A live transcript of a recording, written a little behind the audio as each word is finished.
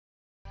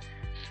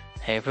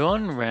Hey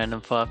everyone,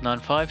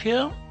 Random595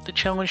 here. The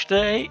challenge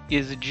today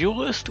is a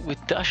Duelist with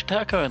dash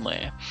attack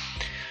only.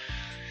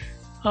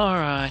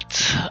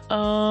 Alright,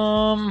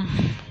 oh,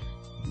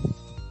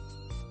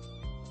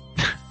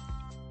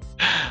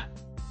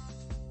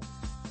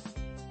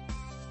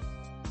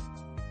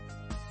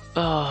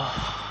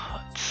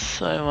 it's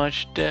so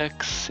much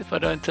dex if I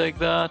don't take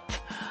that.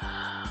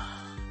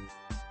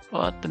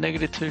 But the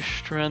 -2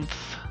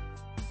 strength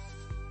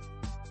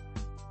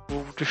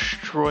will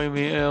destroy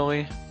me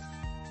early.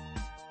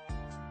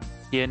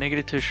 Yeah,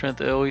 -2 strength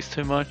early is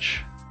too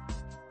much.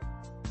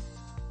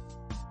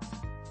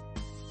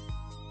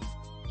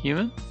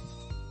 Human?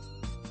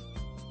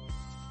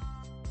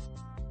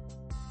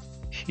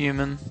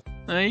 Human.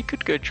 You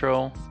could go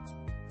troll.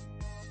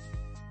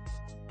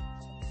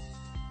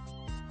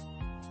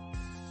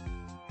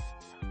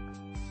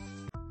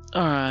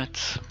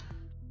 Alright.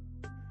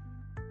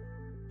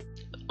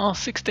 Oh,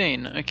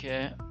 16,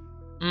 okay.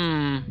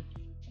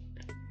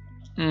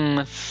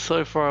 That's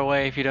so far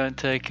away if you don't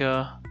take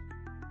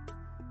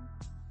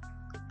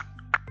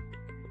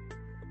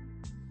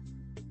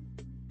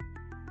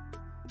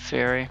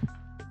Fairy.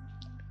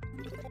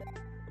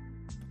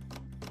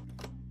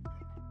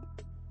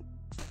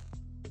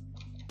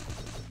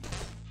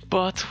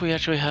 But we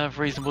actually have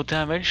reasonable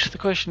damage. The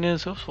question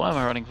is, oops, why am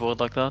I running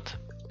forward like that?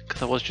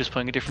 Because I was just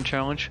playing a different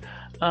challenge.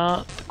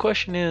 The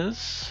question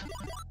is,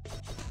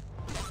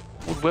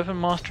 would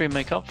Weapon Mastery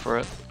make up for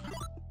it?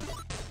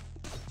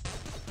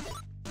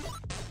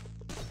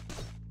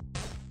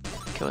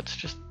 Okay, let's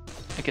just...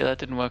 Okay, that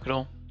didn't work at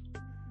all.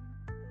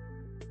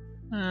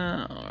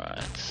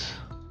 Alright.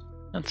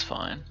 That's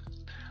fine.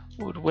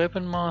 Would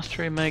Weapon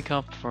Mastery make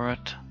up for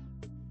it?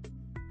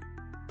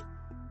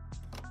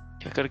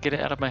 Okay, I gotta get it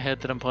out of my head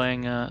that I'm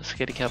playing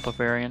Scaredy Cat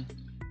Barbarian.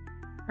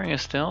 Bring a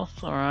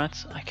stealth,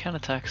 alright. I can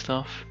attack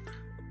stuff.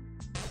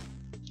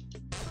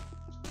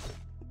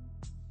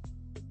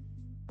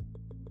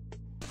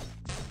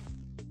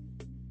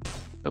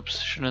 Oops,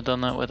 shouldn't have done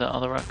that where that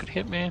other rat could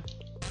hit me.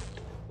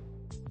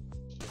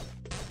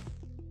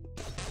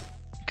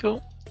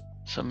 Cool.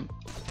 Some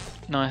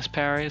nice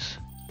parries.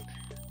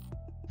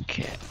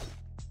 Okay.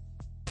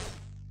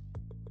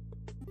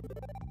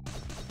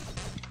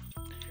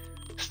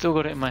 Still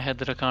got it in my head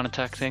that I can't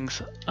attack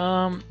things.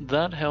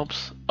 That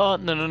helps. Oh,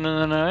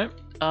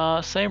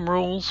 no. Same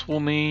rules will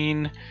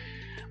mean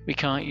we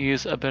can't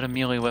use a better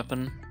melee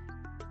weapon.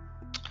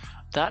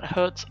 That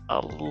hurts a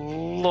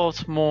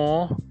lot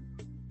more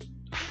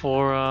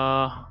for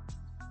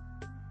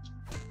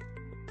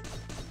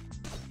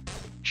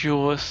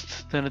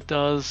Duelist than it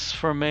does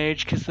for a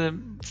mage, because the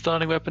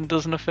starting weapon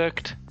doesn't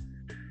affect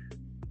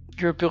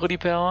your ability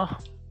power.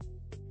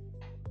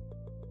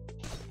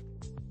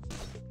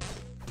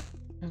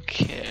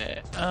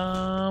 Okay,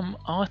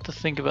 I'll have to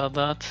think about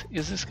that.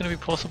 Is this going to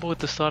be possible with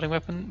the starting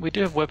weapon? We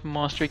do have Weapon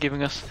Mastery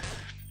giving us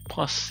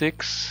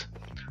 +6,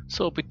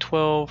 so it'll be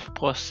 12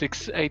 plus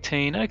 6,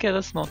 18. Okay,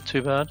 that's not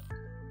too bad.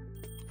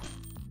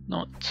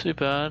 Not too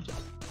bad.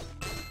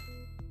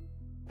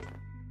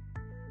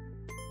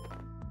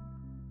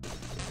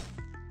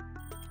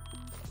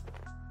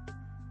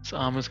 So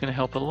armor's going to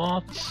help a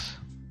lot.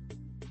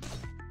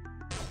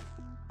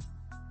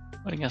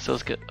 Letting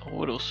ourselves get a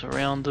little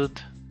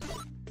surrounded.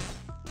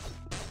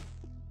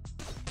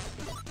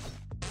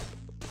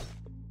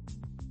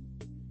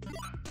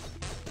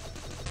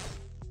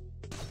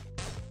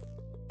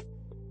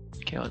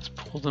 Okay, let's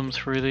pull them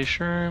through these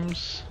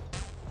shrooms.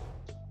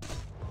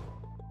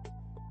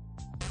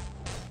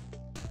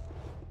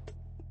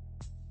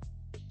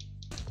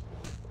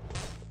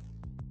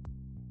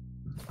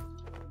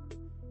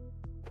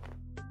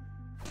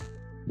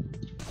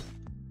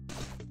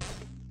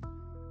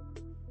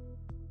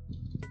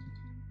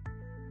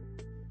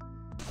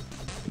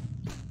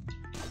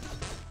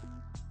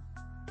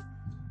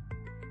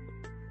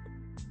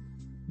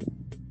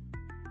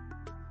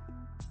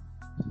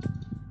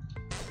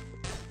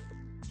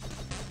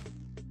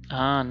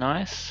 Ah,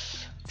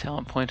 nice.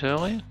 Talent point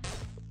early.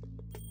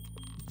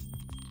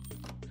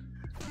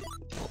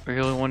 What we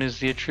really want is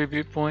the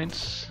attribute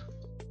points.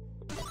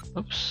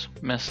 Oops,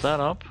 messed that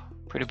up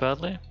pretty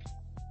badly.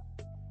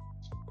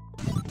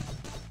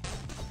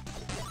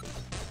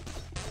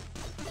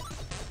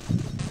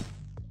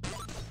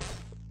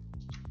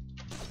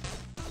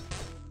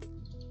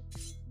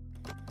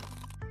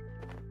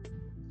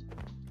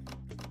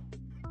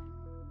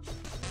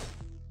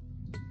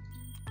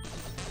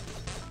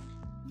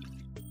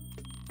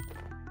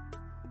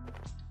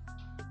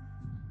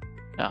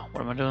 Ah,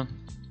 what am I doing?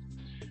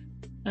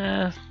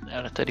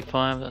 Out of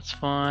 35, that's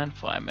fine.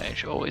 Fire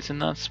mage always in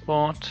that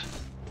spot.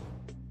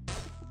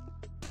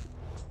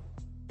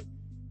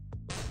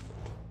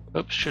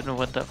 Oops, shouldn't have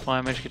let that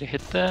fire mage get a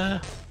hit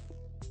there.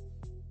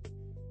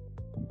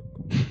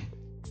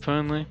 If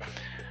only.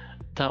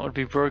 That would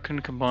be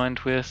broken combined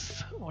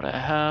with what I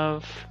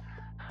have.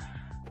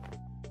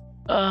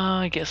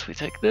 I guess we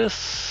take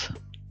this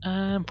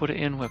and put it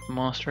in Weapon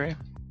Mastery.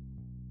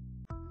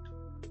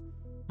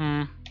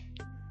 I'm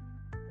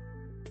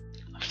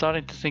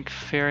starting to think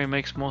Fairy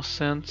makes more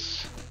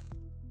sense.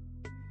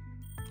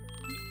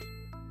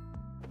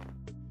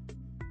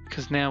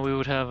 because now we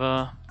would have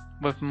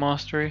weapon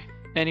mastery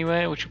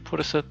anyway, which will put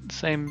us at the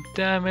same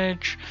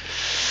damage.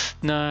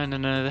 No, the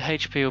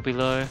HP will be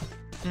low.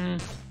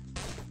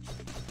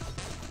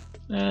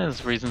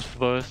 There's reasons for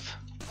both.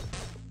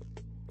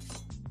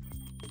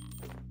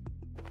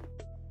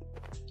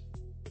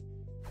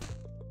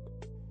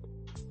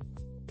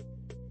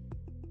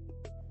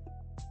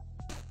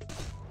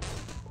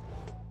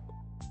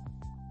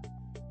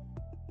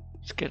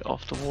 Let's get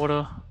off the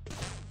water.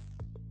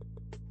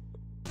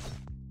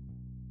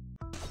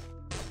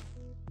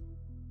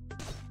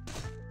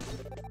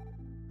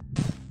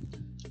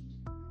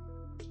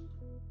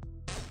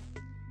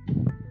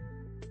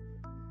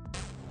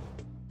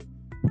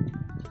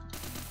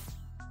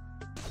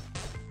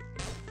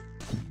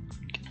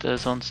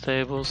 Those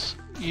unstables,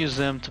 use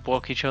them to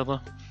block each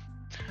other,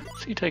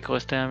 so you take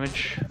less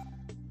damage.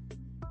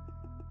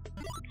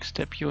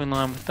 Step you in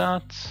line with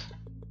that.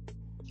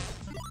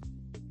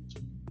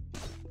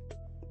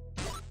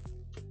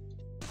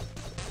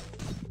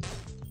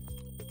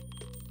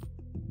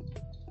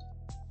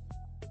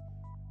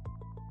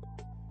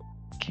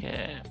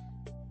 Okay,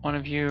 one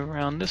of you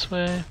around this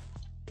way.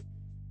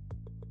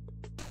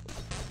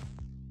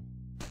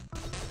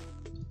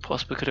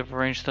 Possibly could have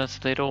arranged that so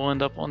they'd all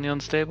end up on the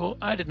unstable.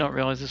 I did not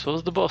realize this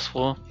was the boss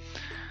floor.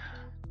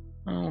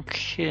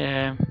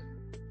 Okay.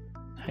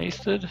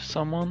 Hasted?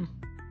 Someone?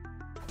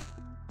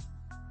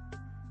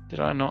 Did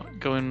I not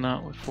go in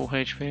that with full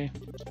HP?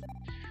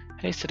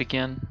 Hasted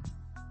again.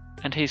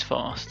 And he's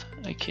fast.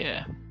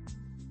 Okay.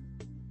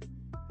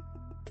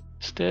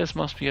 Stairs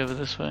must be over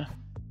this way.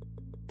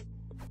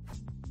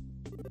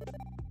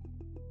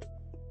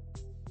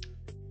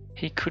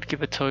 He could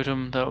give a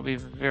totem, that would be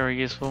very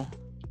useful.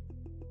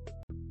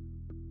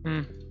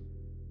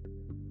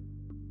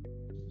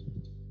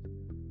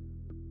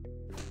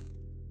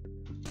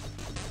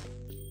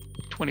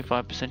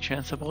 25%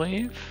 chance, I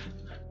believe.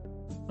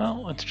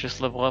 Well, let's just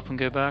level up and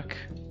go back.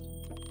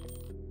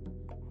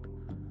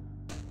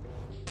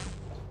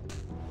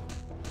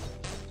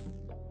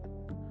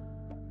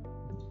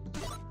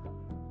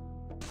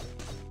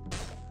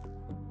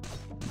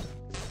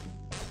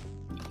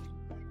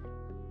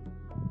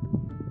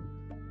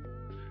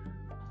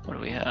 What do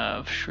we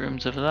have?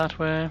 Shrooms over that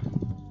way.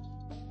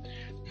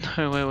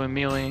 No way we're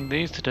meleeing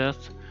these to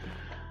death.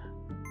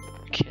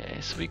 Okay,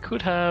 so we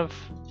could have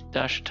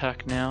dash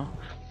attack now.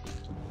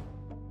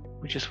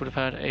 We just would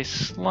have had a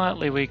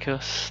slightly weaker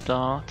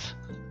start.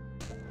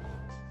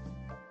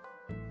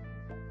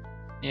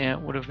 Yeah,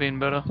 it would have been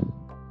better.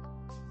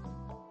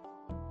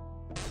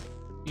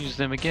 Use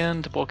them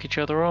again to block each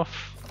other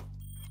off.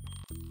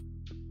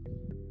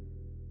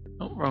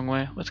 Oh, wrong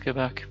way. Let's go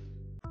back.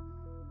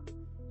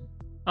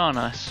 Oh,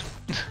 nice.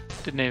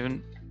 Didn't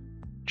even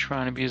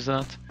try and abuse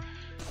that.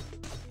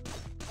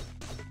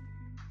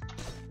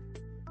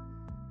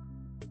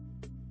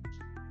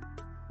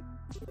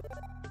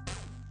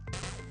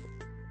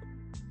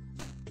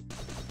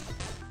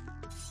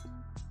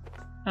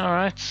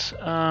 Alright,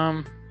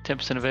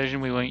 10%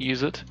 evasion, we won't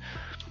use it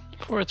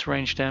for its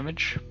range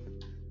damage.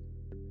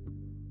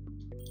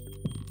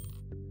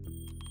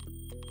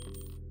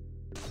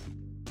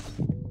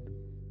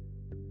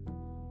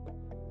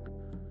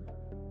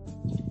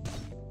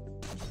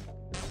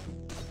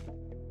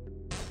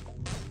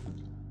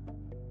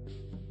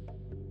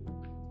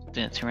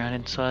 Dancing around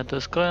inside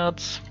those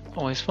clouds,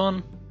 always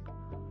fun.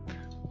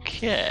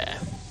 Okay,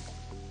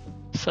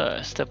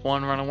 so step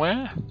 1, run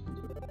away.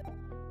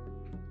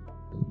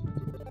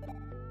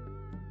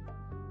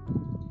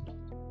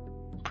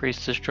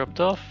 Priest has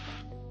dropped off.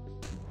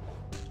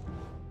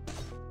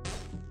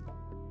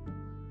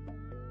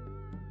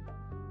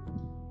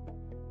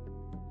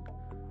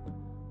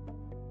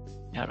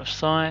 Out of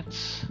sight.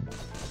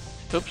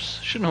 Oops,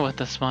 shouldn't have let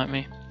that smite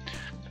me.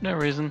 For no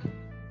reason.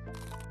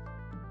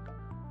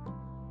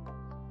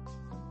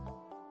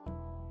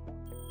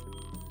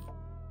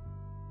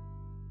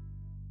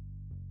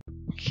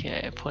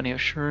 Okay, plenty of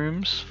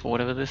shrooms for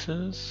whatever this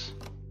is.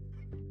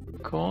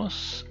 Of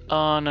course.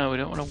 Oh no, we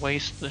don't want to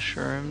waste the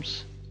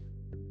shrooms.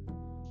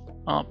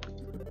 Up.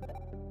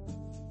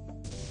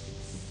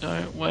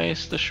 Don't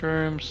waste the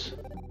shrooms.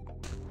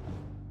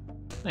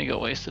 They got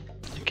wasted.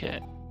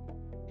 Okay.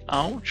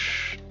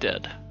 Ouch.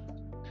 Dead.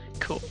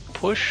 Cool.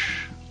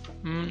 Push.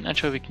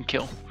 Actually we can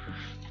kill.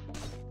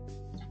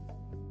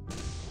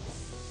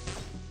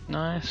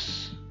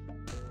 Nice.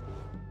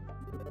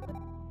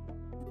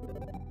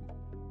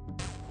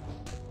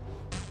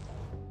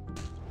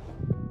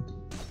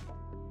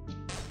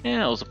 Yeah,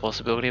 that was a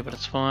possibility, but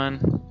it's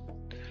fine.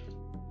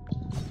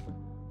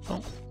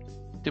 Oh,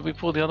 did we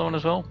pull the other one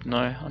as well?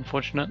 No,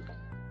 unfortunate.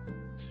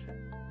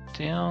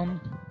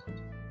 Down,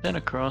 then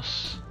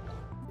across.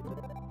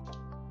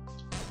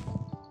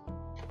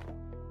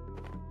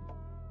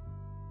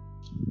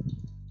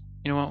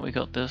 You know what, we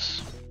got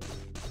this.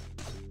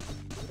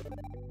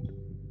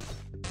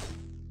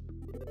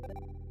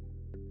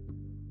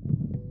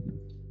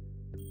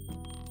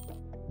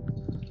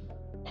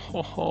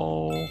 Ho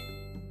ho.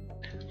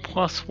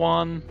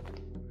 +1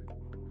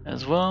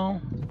 as well.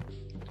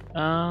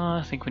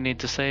 I think we need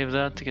to save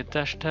that to get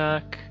dash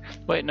attack.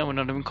 Wait, no, we're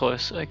not even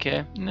close.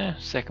 Okay, nah,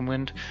 second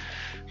wind.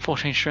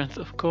 14 strength,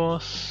 of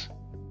course.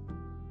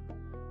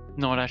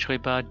 Not actually a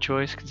bad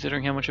choice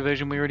considering how much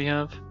evasion we already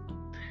have.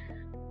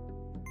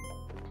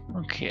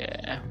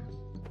 Okay.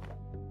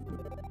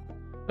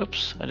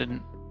 Oops, I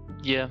didn't.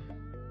 Yeah,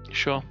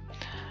 sure.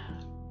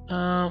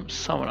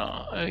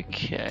 Summoner.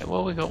 Okay,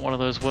 well, we got one of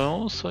those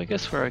wells, so I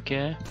guess we're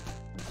okay.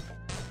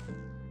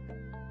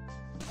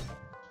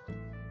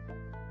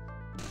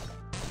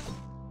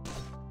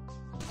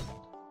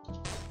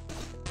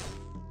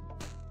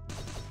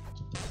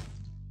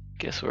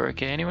 Guess we're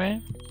okay anyway.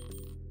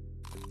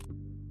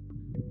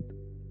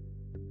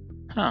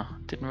 Huh,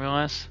 didn't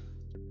realize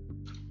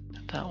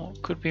that one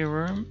could be a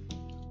room.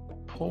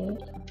 Paul,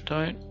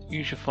 don't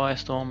use your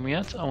firestorm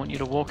yet. I want you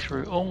to walk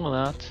through all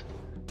of that.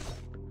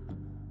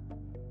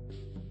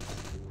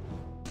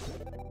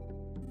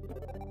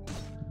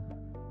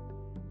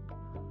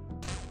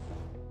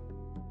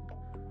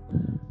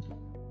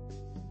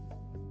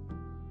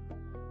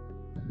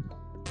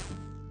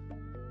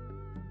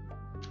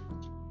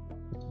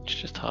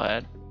 Just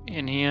hide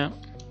in here.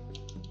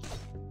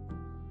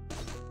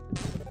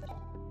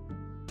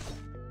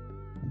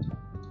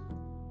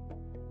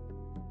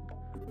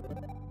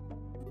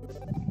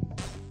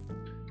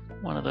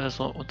 One of those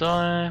lot will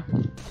die.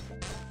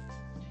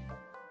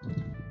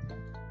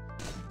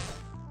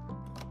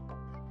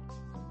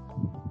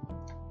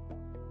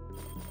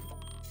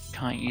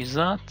 Can't use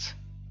that.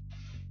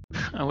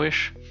 I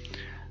wish.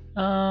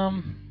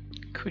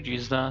 Could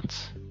use that.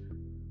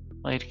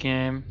 Late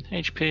game.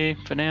 HP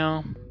for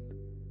now.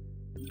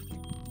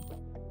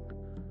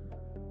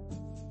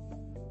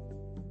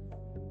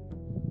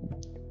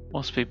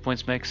 More speed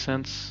points make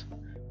sense.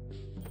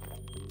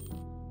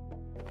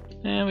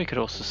 Yeah, we could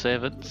also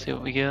save it, see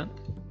what we get.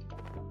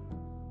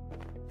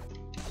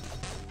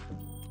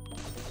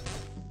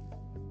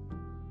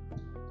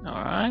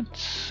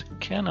 Alright,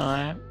 can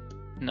I?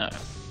 No.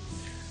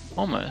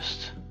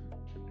 Almost.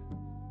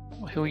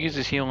 Well, he'll use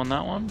his heal on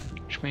that one,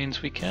 which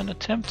means we can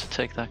attempt to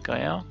take that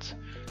guy out.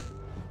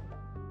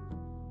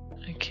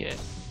 Okay.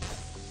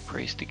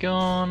 Priest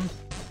gone.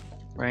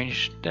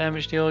 Ranged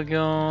damage dealer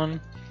gone.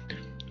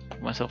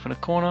 Put myself in a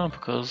corner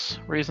because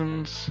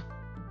reasons.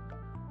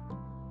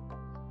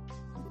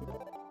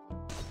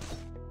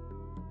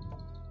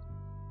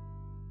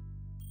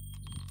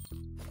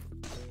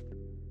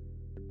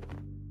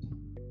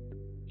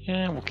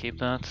 Yeah, we'll keep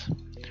that.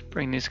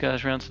 Bring these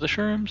guys around to the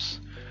shrooms.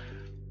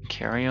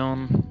 Carry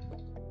on.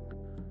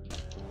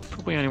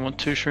 Probably only want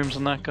 2 shrooms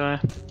on that guy.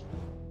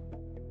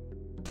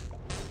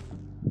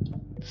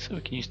 So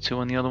we can use 2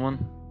 on the other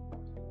one.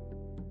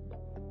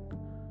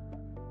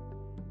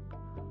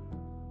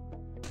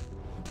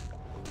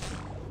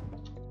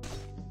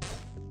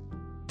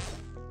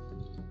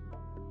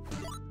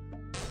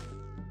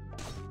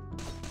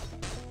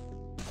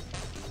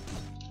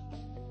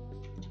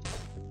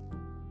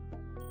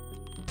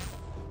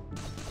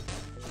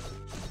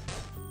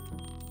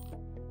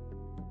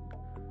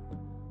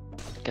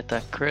 Get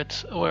that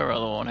crit. Oh, we're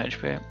other 1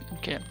 HP.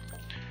 Okay.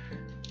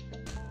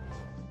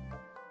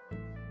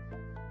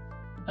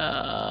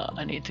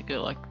 I need to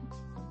go like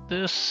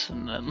this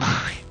and then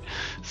like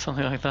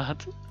something like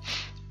that.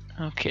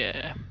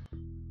 Okay.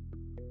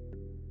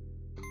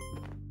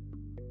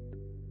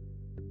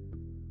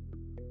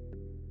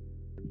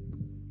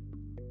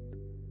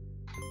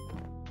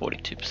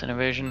 %,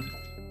 evasion.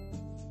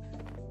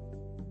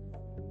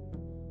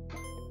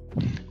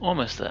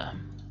 Almost there.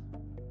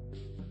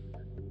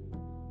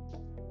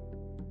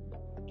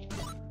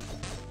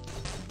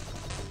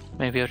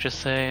 Maybe I'll just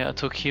say I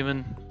took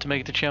human to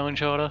make the challenge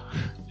harder.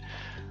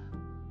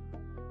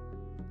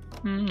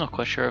 Not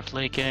quite sure if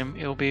late game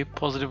it'll be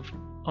positive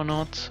or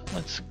not.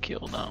 Let's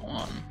kill that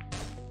one.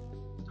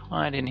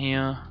 Hide in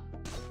here.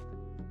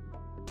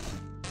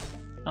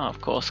 Oh,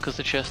 of course, because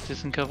the chest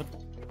isn't covered.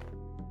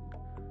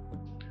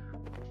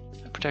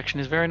 The protection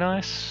is very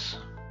nice.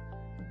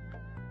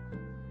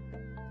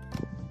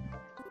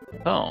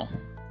 Oh.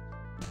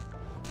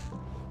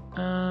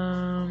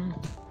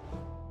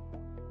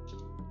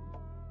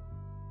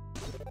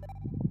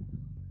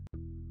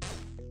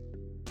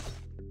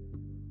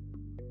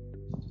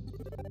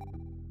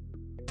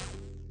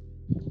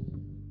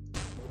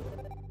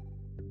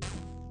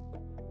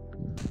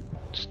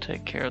 Just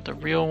take care of the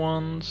real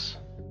ones.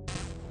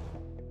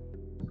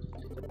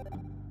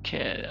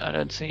 Okay, I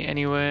don't see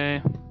any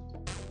way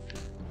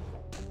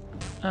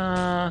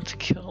to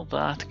kill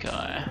that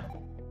guy.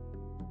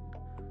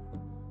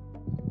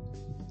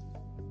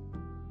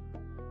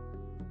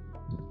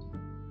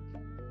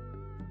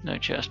 No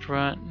chest,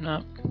 right?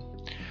 No.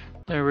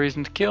 No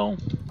reason to kill.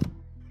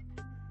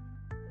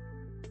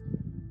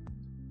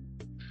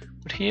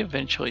 Would he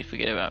eventually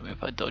forget about me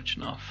if I dodge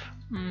enough?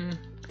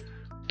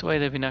 The way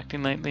they've been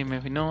acting lately,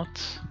 maybe not.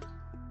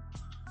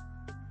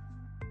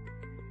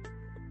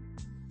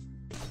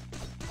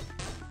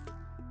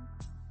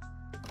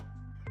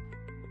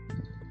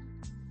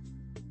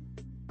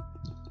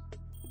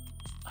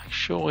 Like,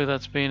 surely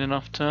that's been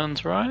enough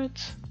turns, right?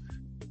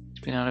 It's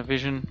been out of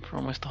vision for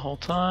almost the whole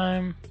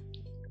time.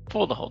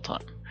 For the whole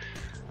time.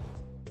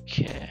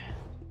 Okay.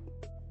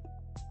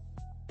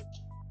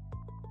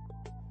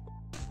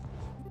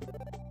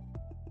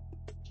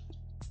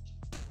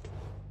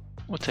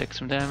 We'll take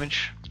some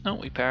damage. No,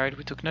 we parried.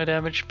 We took no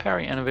damage.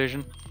 Parry and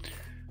evasion.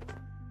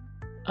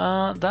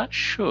 That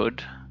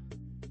should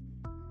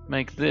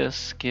make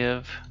this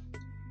give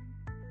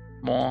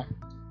more.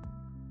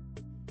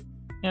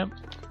 Yep.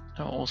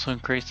 That will also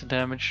increase the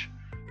damage.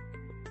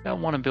 About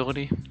one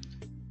ability.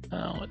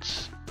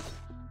 Let's...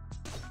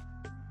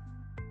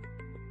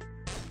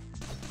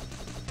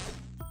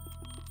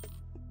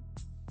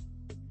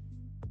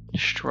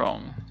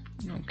 Strong.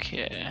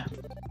 Okay.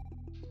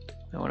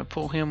 I want to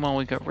pull him while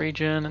we got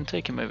regen and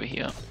take him over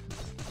here.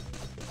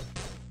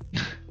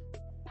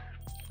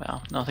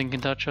 Wow, nothing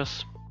can touch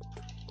us.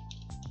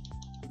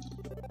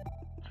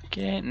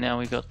 Okay, now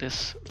we got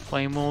this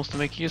flame walls to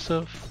make use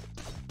of.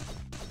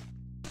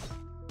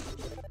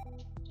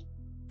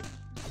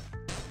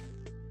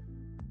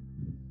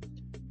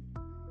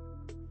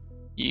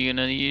 You're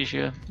gonna use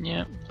your...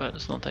 yeah, but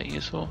it's not that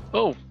useful.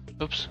 Oh!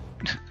 Oops.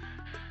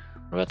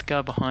 What about the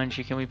guy behind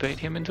you? Can we bait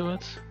him into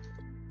it?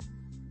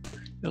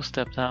 He'll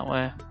step that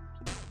way.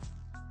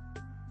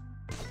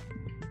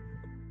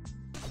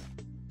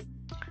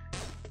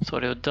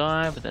 Thought he would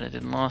die, but then it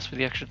didn't last for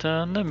the extra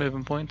turn. No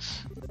movement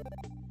points.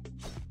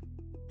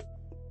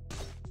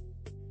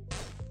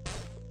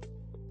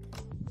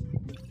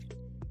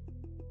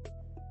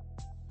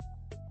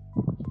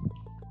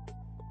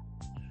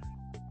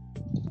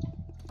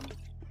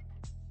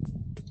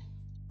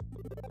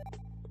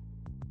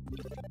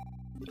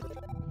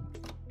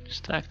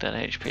 Stack that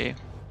HP,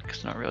 because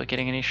it's not really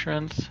getting any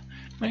strength.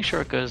 Make sure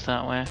it goes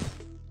that way.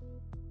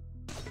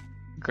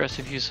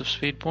 Aggressive use of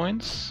speed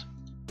points.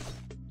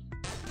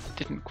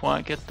 Didn't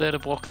quite get there to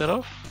block that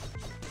off.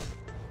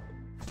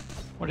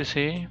 What is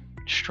he?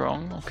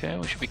 Strong, okay,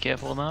 we should be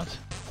careful of that.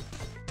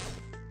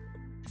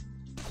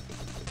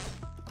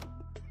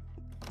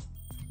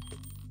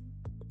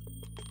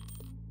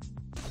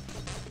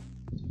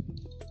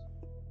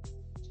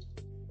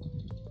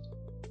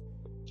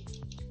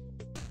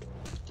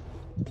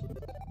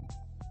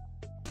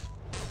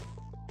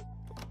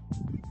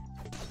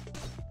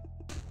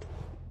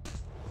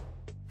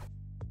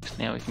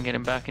 Now we can get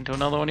him back into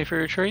another one if he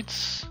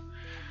retreats.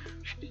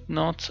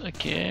 Not,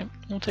 okay,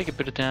 we'll take a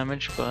bit of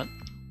damage, but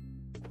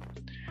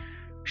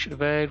should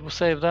evade, we'll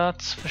save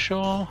that for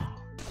sure.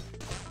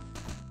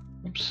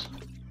 Oops.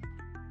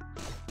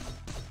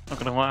 Not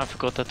gonna lie, I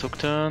forgot that took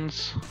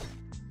turns.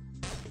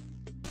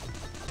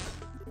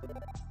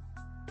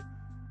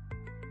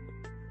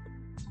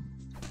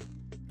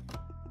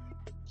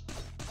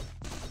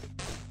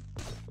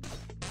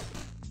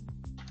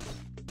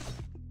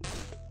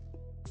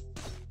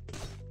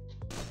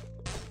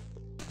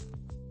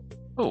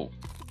 Oh.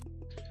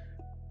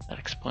 That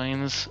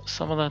explains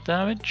some of that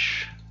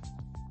damage.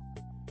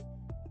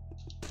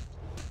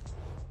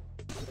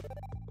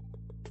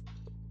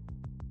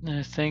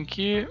 No, thank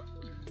you.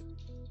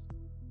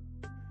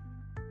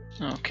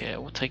 Okay,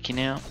 we'll take you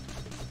now.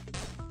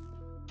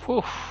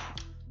 Whew.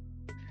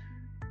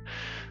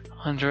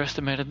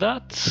 Underestimated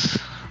that.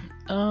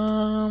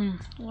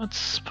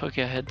 Let's poke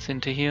our heads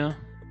into here.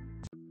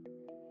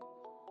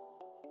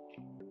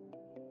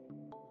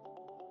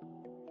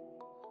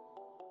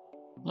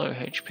 Low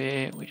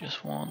HP, we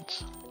just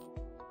want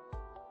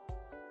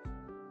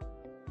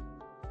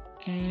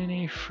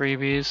any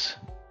freebies.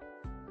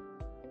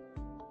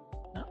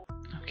 No,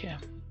 okay.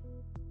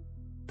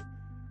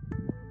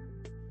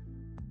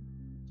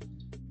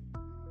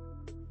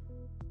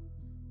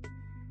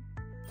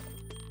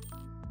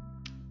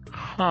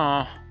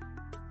 Huh.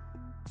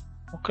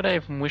 What could I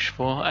even wish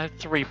for? I have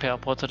 3 power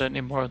pods, I don't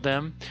need more of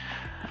them.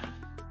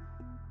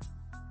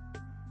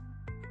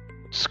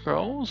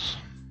 Scrolls?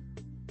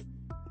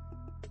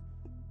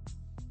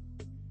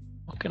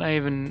 What can I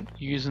even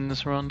use in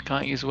this run?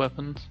 Can't use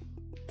weapons.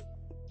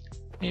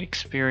 Need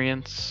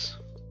experience.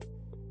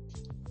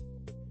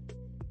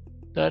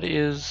 That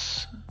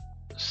is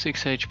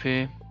 6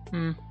 HP.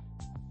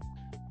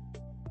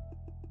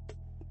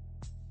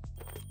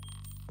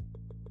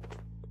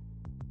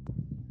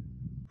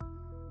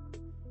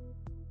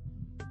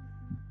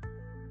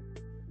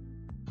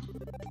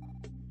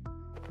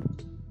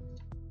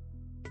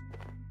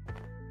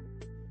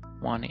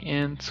 One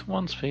int,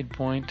 1 speed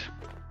point.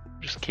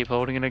 Just keep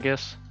holding it, I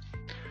guess.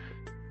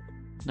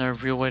 No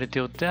real way to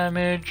deal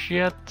damage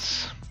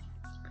yet.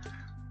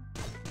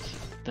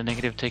 The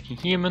negative taking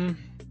human.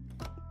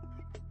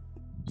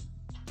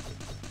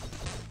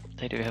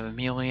 They do have a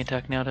melee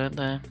attack now, don't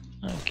they?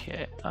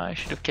 Okay, I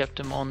should have kept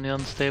him on the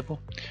unstable.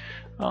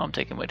 Oh, I'm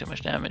taking way too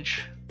much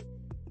damage.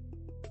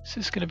 Is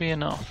this gonna be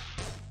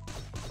enough?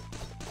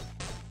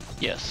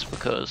 Yes,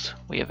 because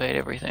we evade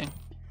everything.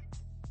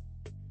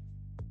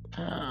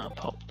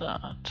 Pop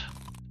that.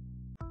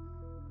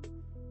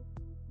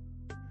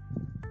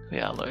 We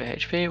are low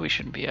HP, we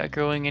shouldn't be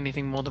aggroing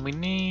anything more than we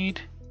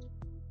need.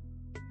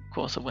 Of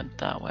course it went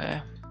that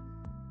way.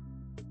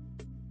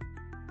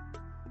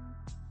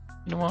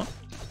 You know what?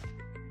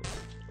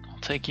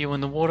 take you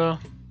in the water.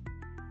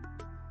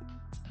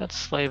 That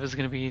slave is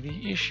going to be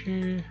the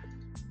issue.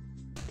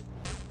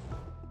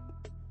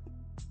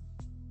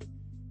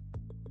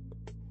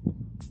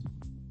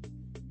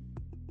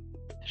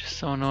 Just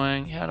so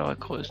annoying. How do I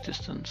close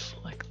distance?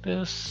 Like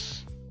this.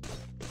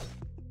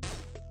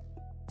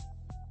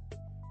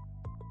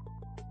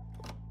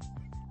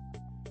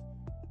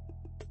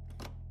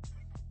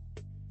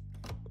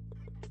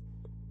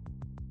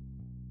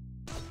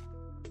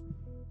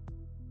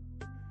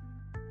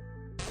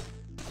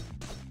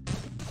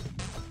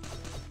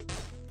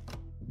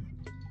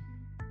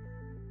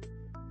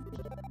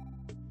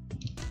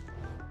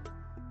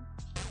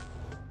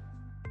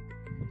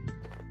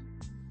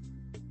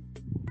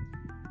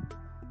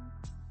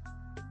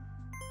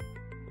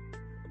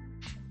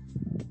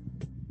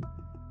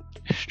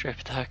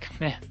 Strafe attack.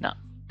 Nah,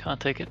 can't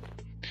take it.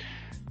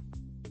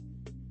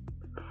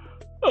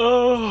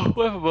 Oh,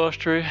 weapon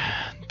mastery,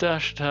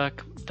 dash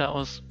attack. That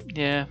was,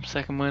 yeah,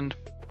 second wind.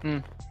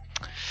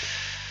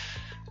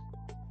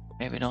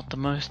 Maybe not the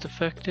most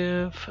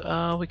effective.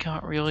 We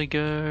can't really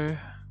go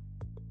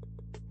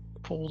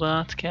pull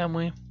that, can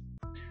we?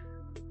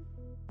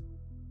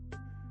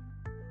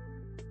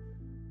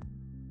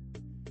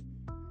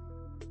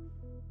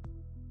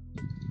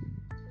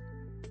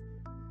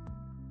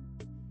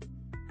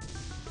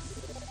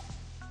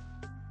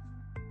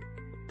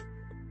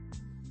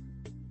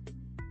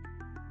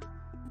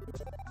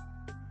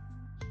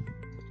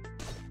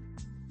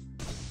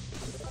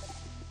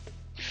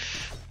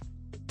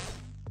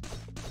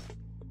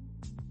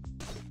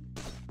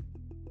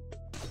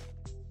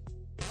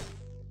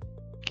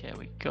 Okay,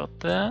 we got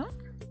that.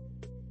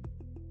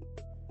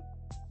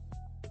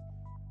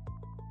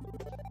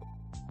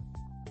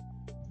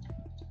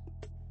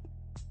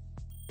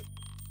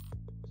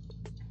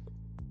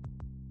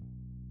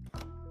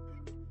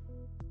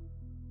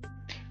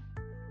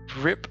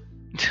 Rip.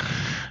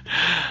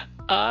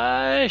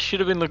 I should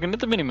have been looking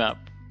at the minimap,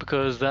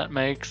 because that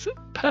makes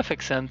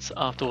perfect sense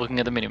after looking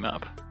at the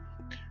minimap.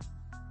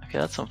 Okay,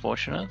 that's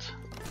unfortunate.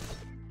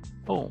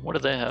 Oh, what do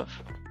they have?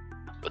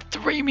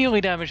 3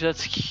 melee damage,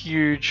 that's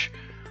huge.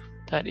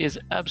 That is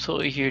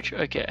absolutely huge.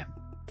 Okay.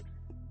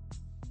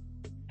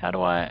 How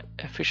do I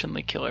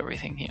efficiently kill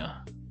everything here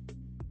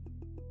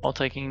while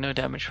taking no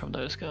damage from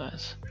those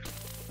guys?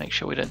 Make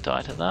sure we don't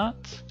die to that.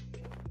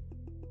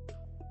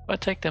 If I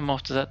take them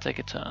off, does that take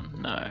a turn?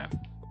 No.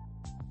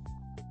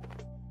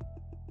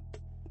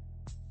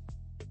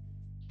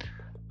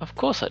 Of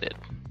course I did.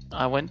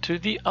 I went to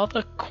the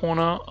other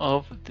corner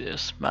of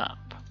this map.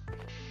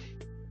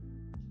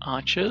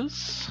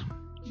 Archers.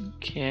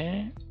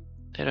 Okay.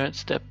 They don't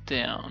step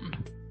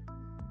down.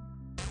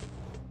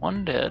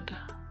 1 dead.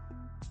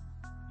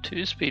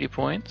 2 speedy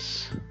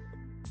points.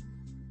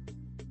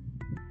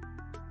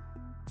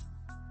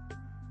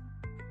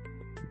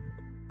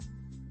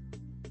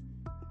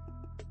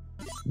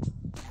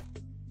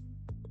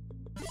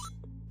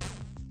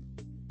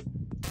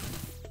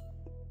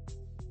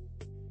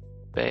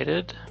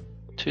 Baited.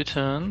 2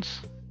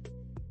 turns.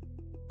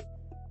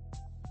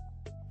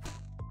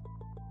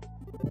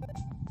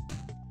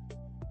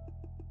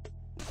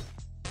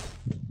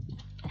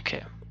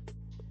 Okay.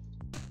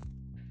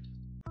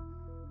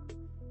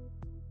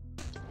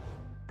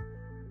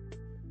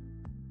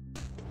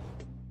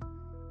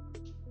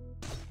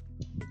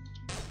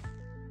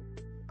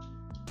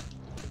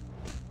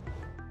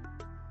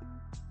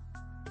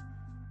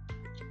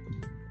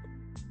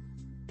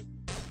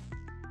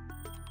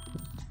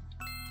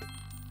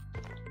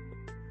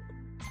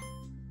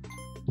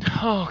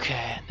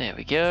 Okay, there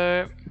we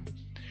go.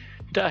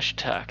 Dash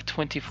attack,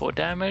 24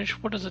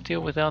 damage. What does it deal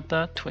without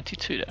that?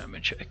 22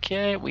 damage.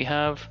 Okay, we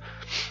have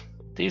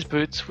these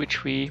boots,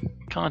 which we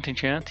can't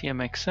enchant. Yeah,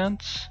 makes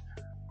sense.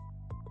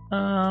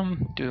 Do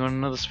we want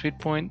another speed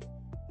point?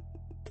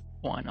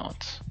 Why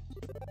not?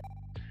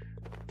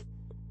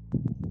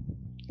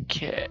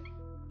 Okay.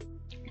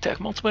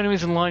 Attack multiple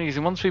enemies in line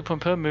using 1 speed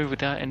point per move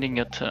without ending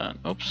your turn.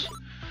 Oops.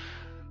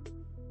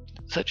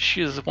 Such just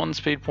uses 1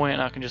 speed point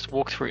and I can just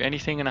walk through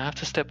anything and I have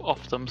to step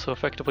off them, so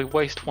effectively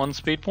waste 1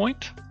 speed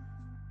point.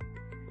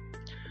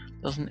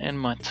 Doesn't end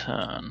my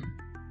turn.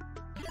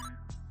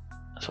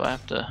 So I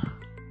have to...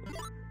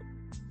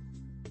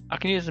 I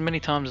can use as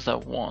many times as I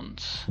want.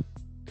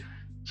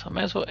 So I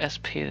may as well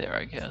SP there,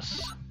 I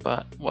guess.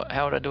 But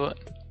how would I do it?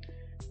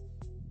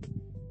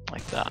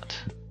 Like that.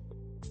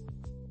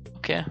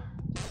 Okay.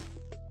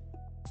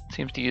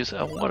 Seems to use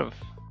a lot of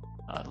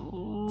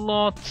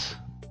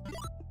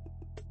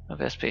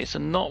SP, so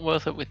not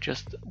worth it with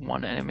just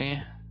 1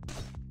 enemy.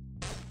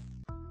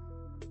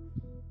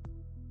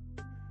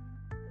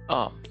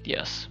 Oh,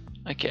 yes.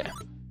 Okay.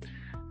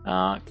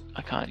 I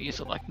can't use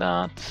it like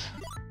that.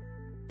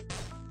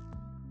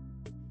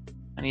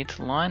 I need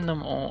to line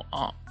them all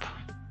up.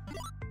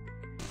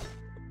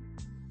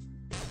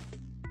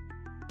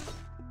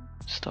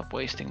 Stop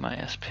wasting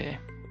my SP.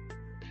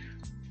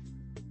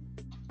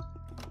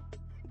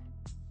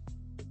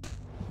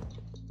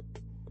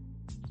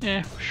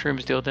 Yeah,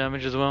 shrooms deal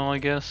damage as well, I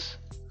guess.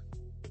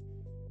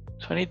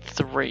 So I need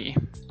 3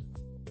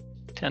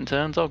 10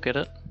 turns, I'll get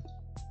it.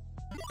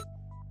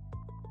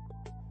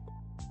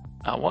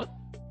 What?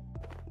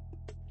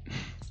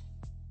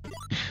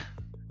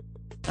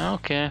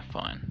 Okay,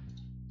 fine.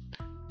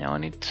 Now I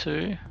need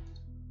 2.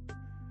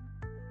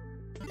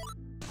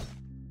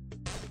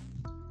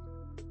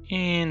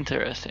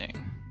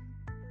 Interesting.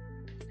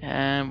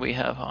 And we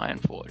have Iron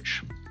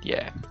Forge.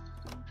 Yeah.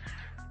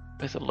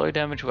 With a low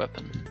damage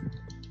weapon.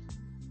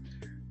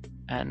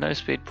 And no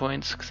speed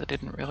points because I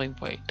didn't really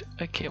wait.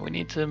 Okay, we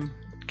need to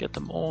get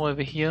them all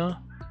over here.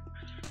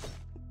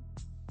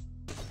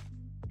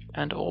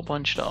 And all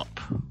bunched up.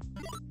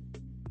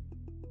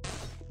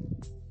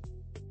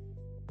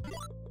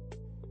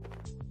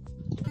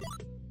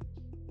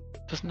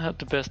 Doesn't have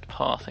the best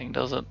pathing,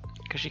 does it?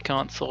 Because you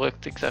can't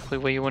select exactly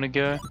where you want to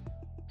go.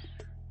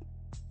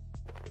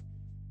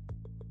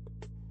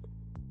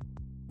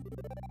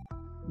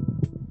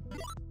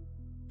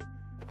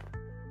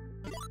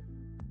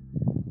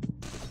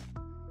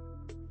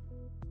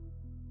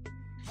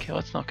 Okay,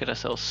 let's not get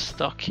ourselves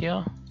stuck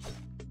here.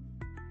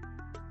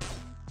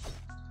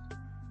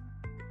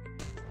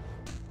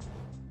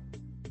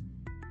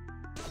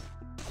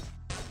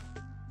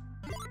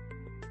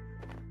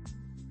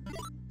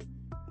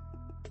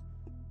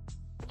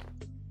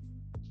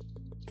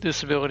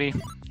 This ability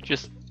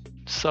just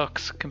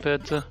sucks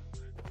compared to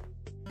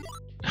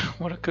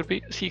what it could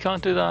be. So you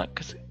can't do that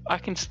because I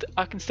can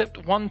step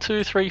 1,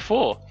 2, 3,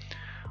 4.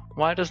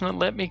 Why doesn't it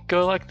let me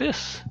go like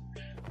this?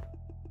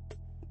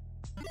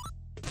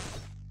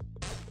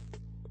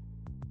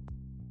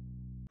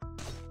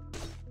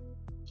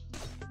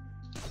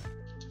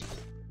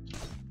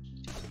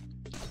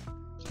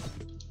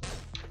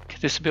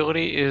 This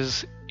ability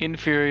is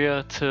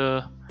inferior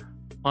to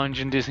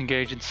lunge and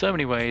disengage in so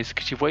many ways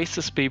because you waste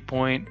a speed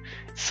point,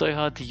 it's so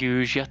hard to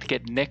use, you have to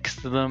get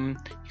next to them,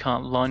 you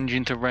can't lunge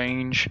into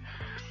range.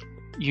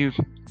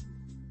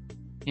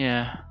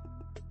 Yeah.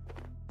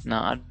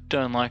 Nah, I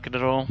don't like it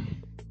at all.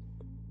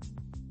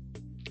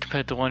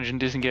 Compared to lunge and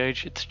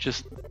disengage, it's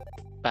just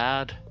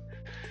bad.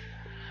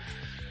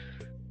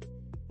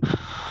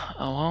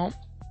 Oh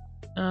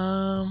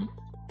well.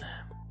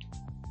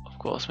 Of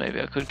course, maybe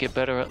I could get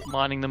better at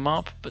lining them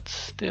up, but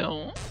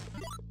still.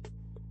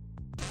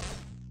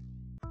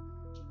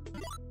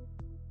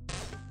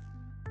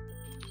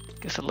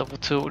 Guess at level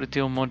 2 it would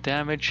deal more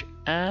damage,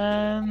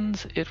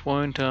 and it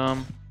won't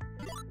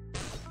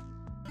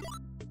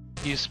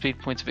use speed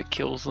points if it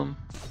kills them.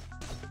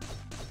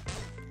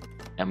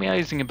 And we are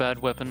using a bad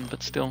weapon,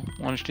 but still,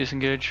 lunge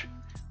disengage.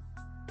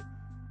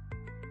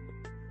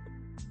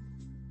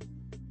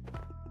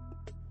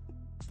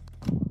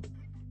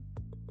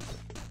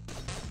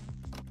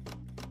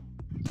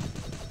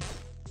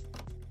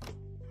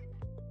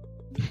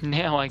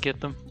 Now I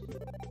get them.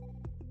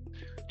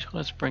 So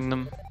let's bring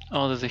them.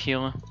 Oh, there's a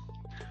healer.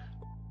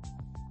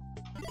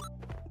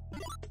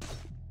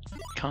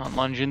 Can't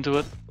lunge into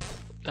it.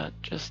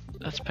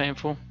 That's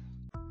painful.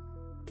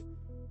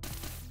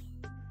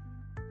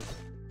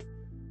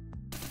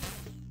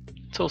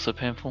 It's also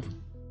painful.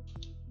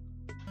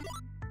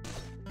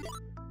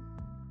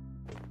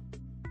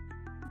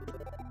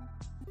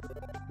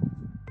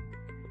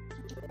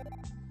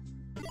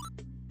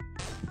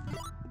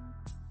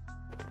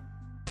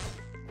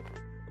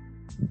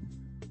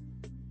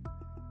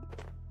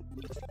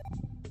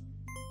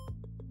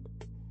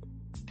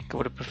 I think I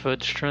would have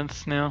preferred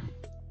strengths now.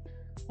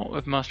 What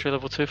with mastery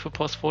level 2 for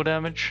plus 4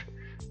 damage?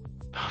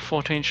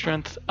 14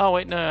 strength. Oh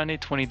wait, no, I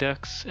need 20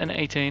 dex and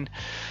 18.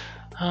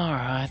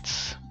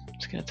 Alright,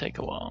 it's gonna take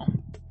a while.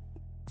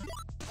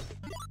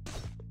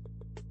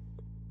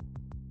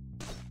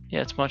 Yeah,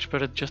 it's much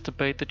better just to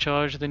bait the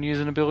charge than use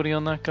an ability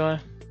on that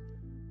guy.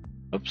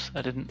 Oops,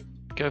 I didn't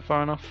go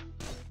far enough.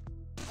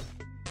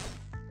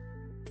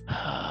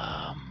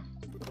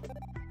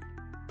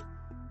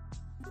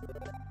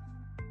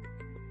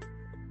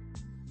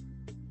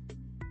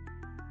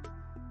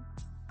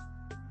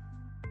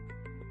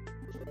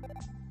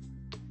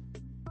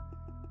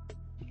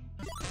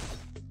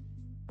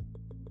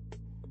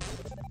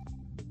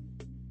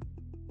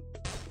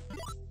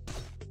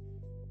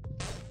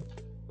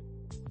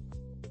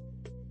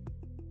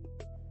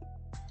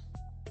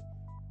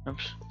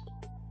 Oops.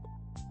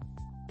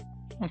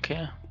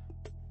 Okay.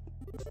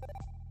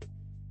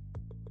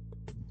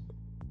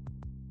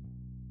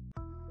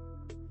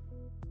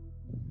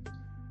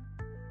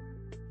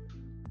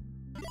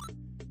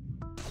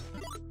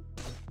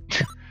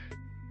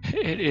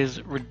 It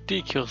is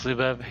ridiculously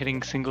bad for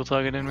hitting single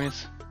target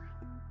enemies.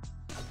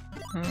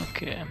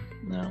 Okay,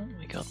 now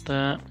we got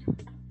that.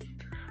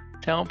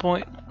 Talent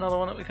point, another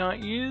one that we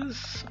can't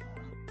use.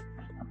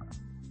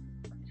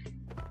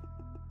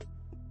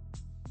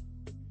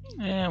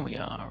 Yeah, we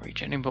are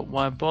regenerating, but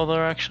why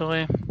bother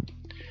actually?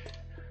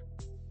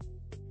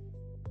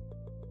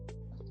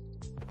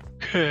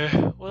 Okay,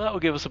 well that will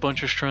give us a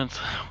bunch of strength,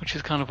 which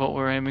is kind of what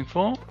we're aiming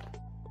for.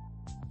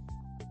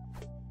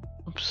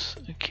 Oops,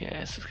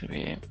 okay, so it's gonna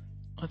be,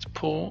 let's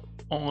pull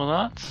all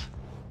of that.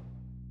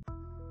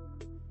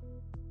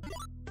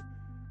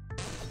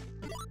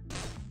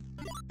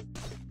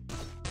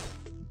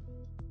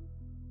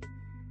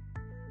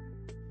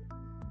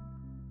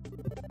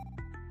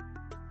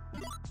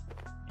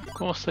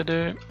 course they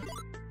do.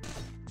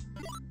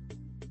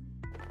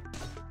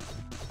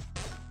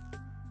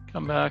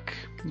 Come back,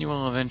 you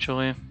will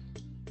eventually.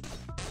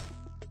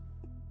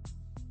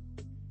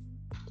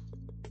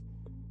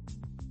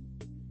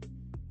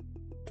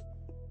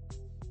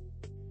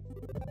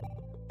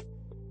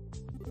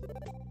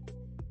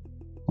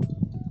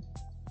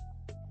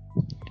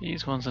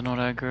 These ones are not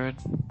aggroed.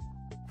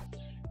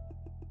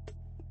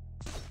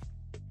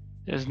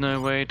 There's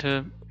no way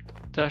to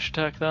dash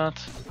attack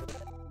that.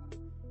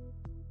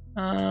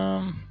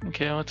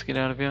 Okay, let's get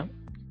out of here.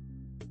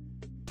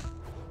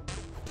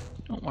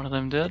 Oh, one of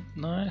them dead,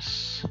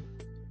 nice.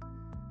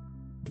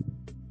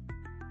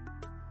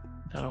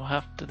 That'll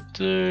have to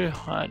do.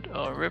 Hide,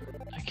 oh rip,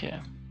 okay.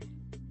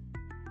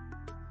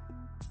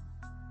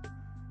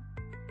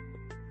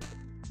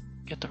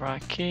 Get the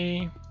right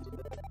key.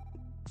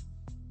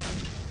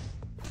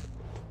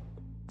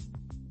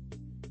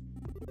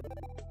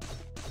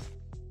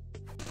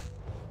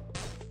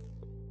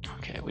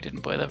 Okay, we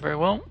didn't play that very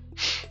well.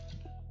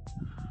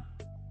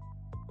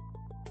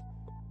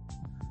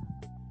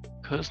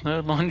 Because no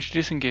lunge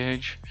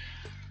disengage.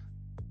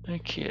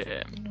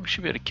 Okay, we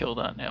should be able to kill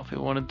that now if we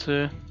wanted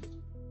to.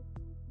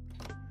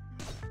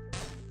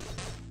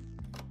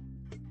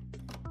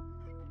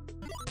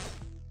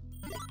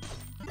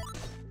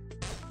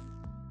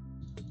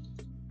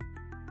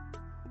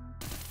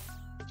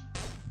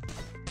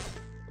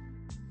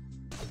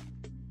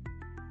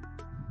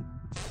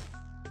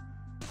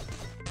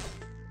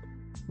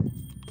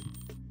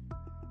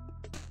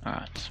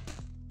 Alright.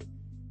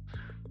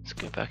 Let's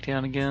go back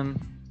down again.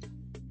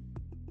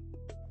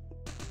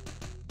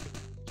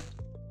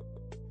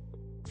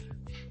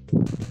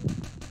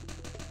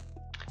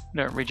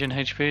 Don't regen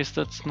HP,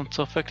 so that's not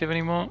so effective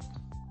anymore.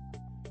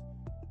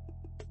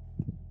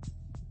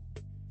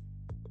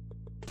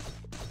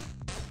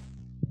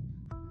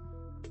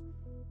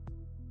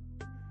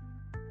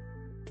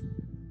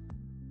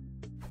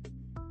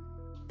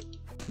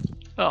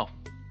 Oh.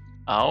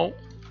 Ow.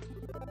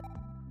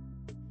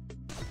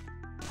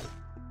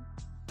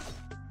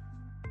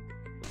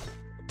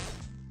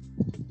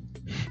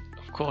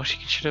 Of course you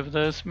can shoot over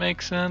those,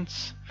 makes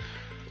sense.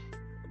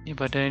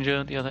 Nearby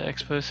danger, the other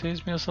expo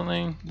sees me or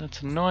something.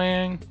 That's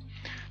annoying.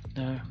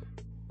 No.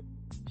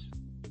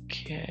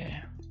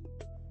 Okay.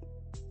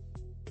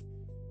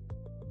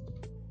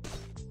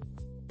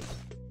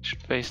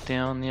 Should face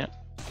down, yeah.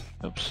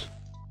 Oops.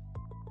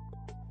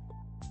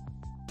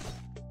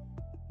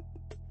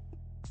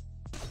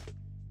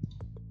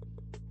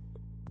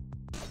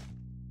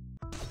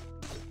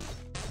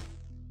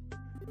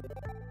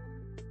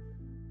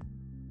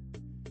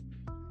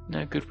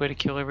 No good way to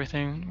kill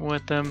everything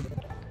with them.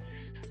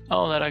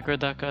 Oh, that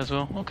aggroed that guy as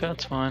well. Okay,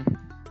 that's fine.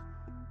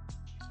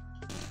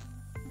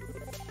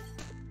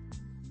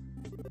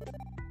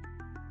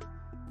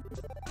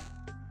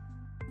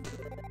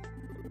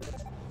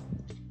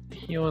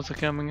 Healers are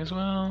coming as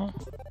well.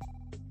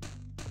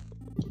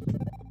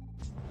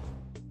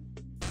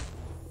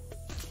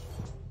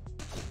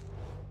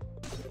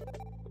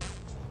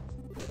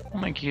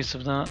 I'll make use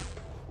of that.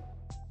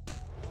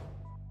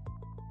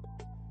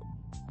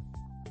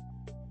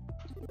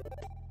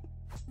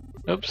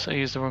 Oops, I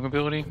used the wrong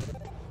ability.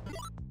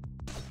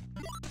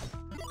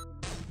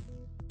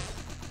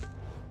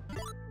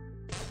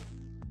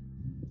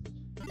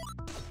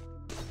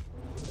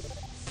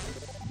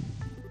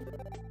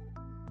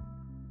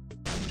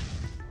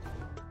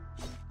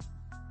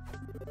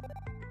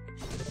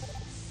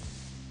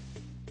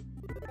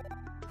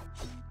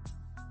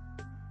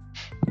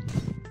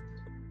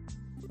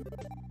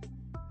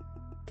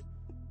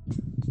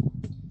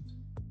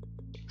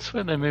 I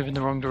swear they move in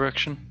the wrong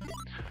direction.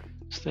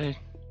 So they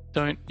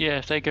don't, yeah,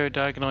 if they go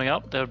diagonally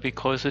up, they would be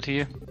closer to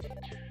you.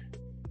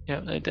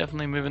 Yep, they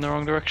definitely move in the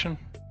wrong direction.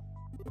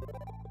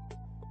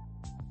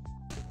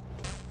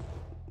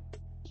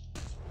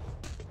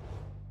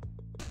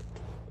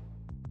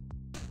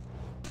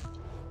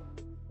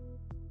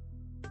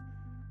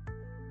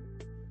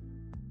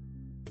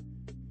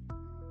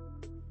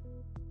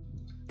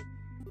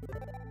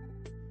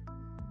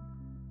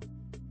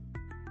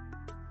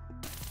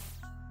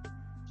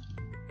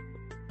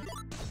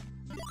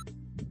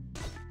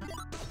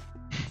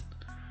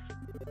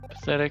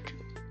 Pathetic.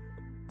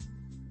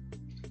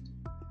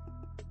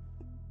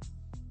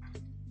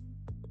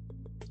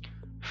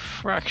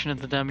 Fraction of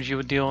the damage you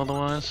would deal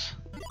otherwise.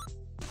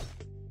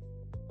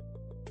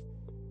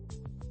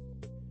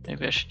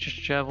 Maybe I should just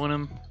javelin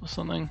him or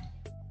something.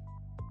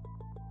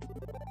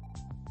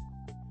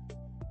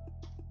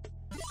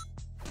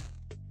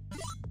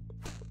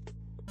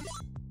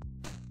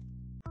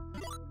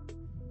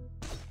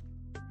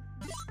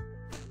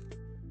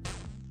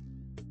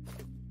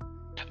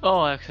 Oh,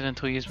 I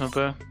accidentally used my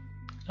bow.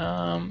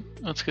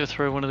 Let's go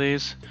throw one of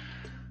these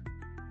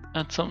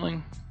at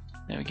something.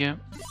 There we go.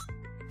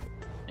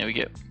 There we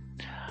go.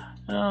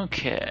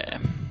 Okay.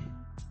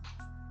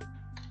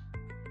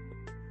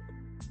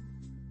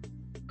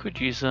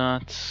 Could use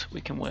that. We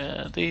can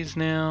wear these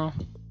now.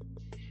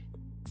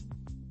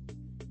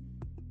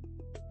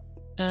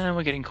 And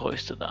we're getting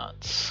close to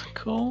that.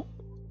 Cool.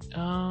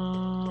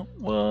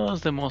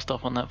 Was there more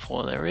stuff on that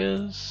floor? There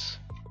is.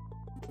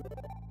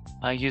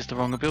 I used the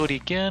wrong ability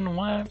again.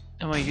 Why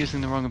am I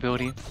using the wrong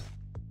ability?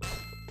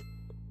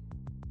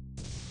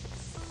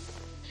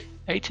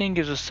 18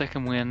 gives us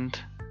second wind.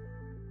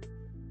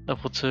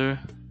 Level 2.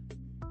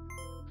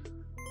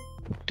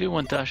 Do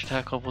want dash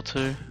attack level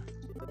 2.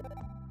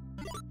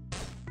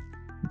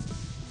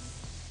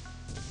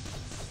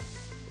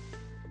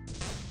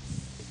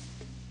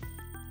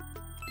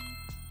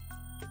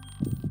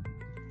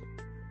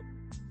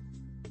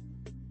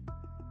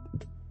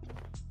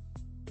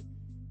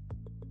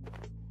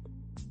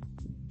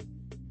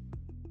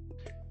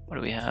 What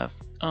do we have?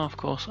 Oh, of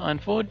course, Iron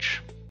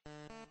Forge.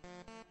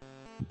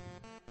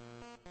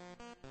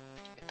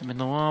 Get them in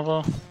the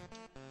lava.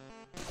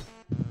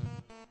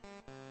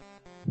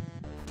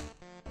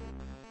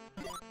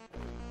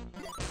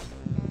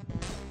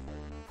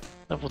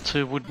 Level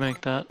 2 would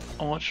make that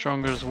a lot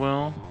stronger as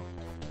well.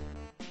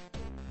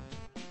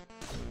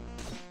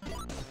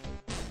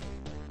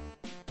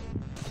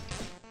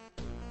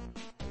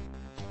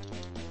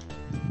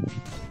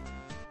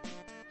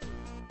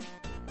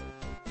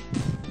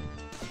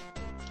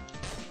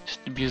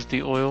 Use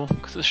the oil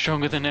because it's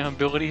stronger than our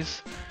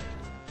abilities.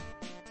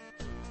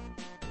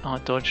 Oh, I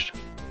dodged.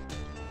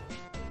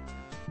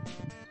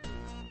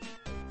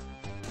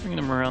 Bring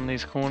them around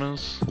these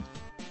corners.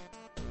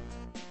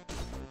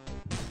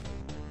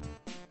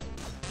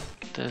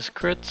 Get those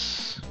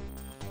crits.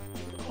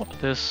 Pop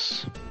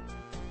this.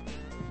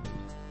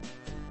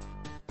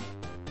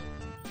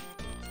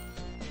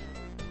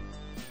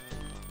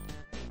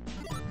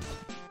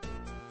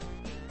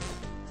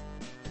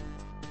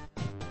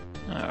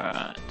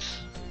 Alright.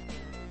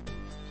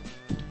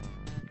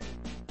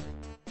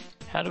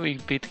 How do we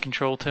beat the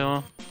control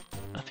tower?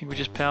 I think we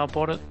just power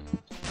bot it.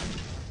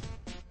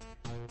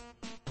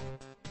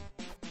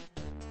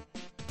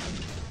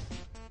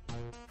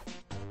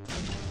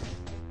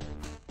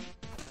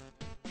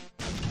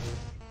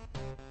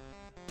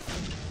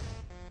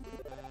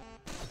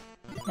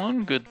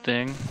 One good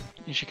thing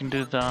is you can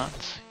do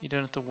that. You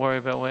don't have to worry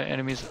about where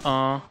enemies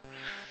are.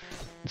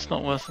 It's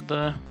not worth it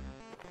though.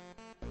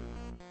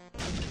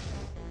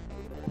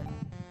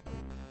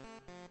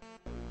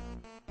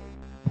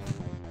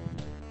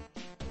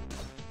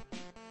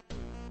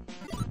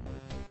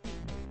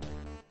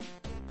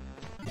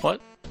 What?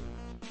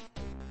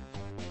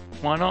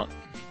 Why not?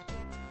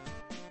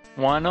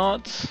 Why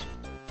not?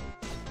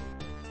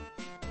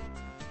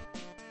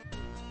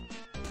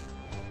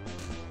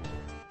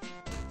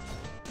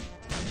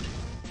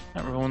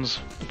 That ruins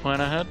the plan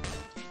I had.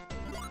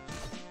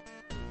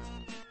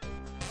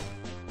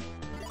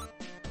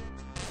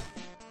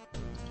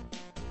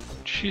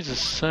 Jesus,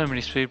 so many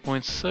speed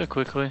points so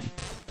quickly.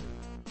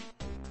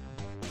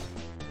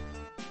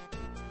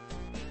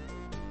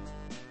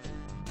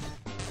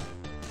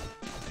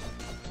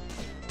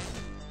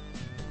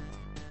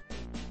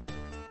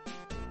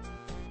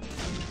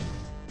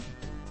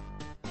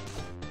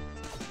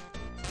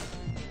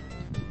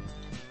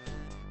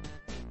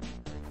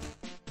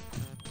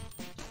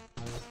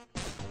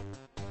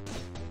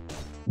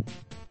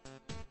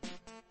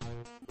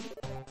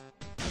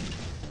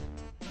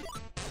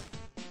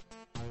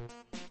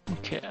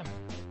 Okay,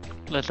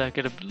 let that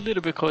get a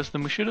little bit closer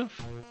than we should have.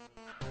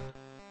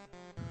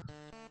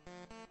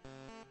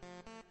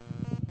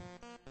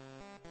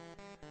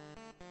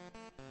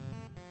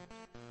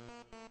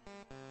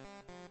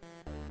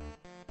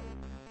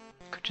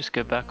 Could just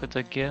go backwards,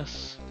 I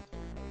guess.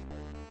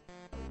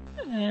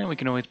 And we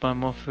can always buy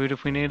more food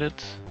if we need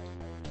it.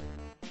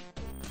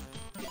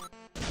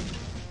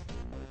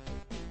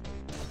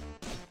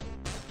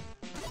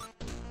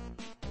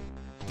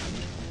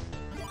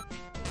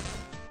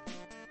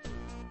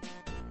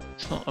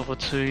 Not level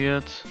 2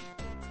 yet.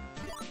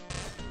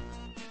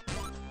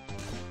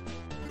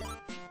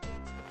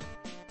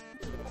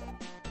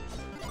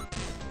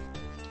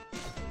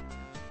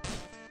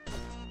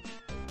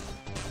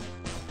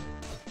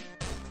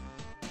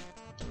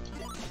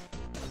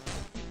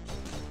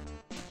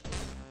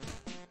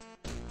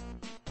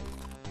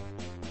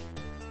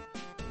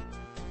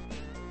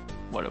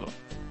 Whatever.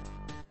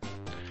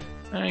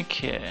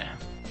 Okay.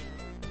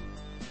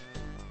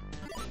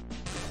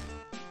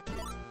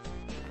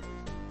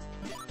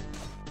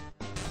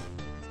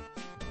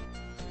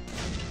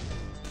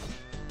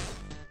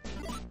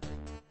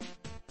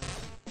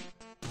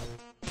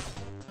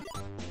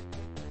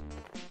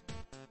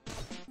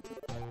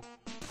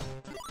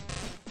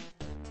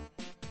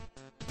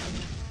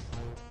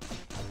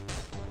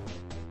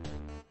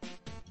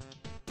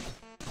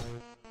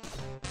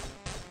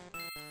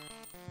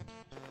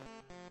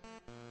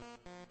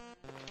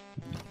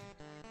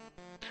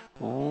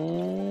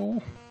 Ooh,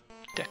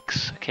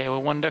 dex. Okay, we're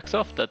one dex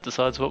off. That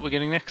decides what we're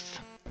getting next.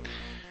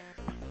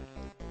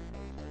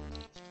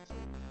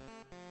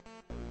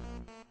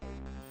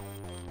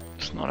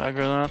 Let's not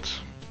aggro that.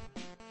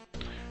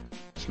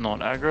 Let's not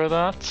aggro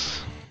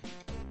that.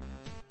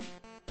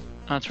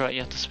 That's right,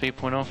 you have to speed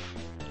point off.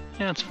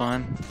 Yeah, it's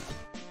fine.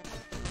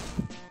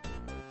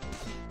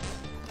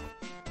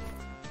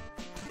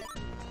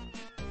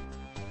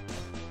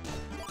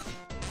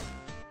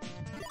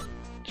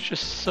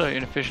 just so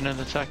inefficient at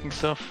attacking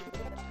stuff.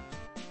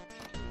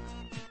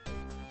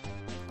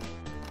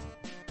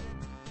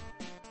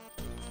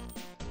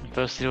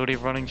 Versatility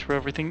of running through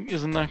everything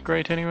isn't that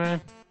great anyway.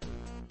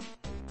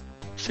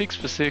 6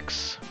 for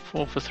 6,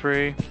 4 for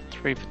 3,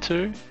 3 for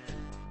 2.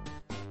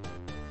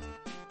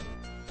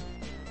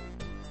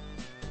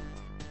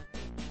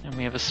 And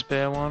we have a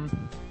spare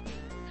one.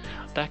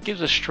 That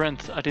gives us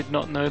strength. I did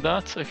not know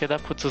that. Okay,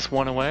 that puts us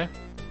 1 away.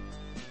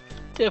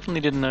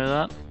 Definitely didn't know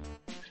that.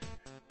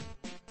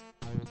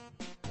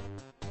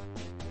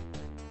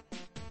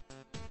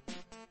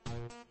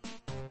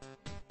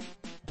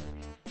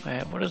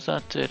 Wait, what does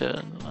that do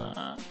to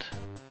that?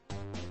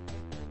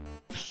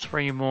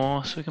 3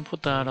 more, so we can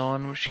put that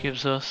on, which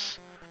gives us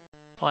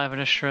 5 in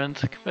a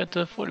strength compared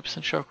to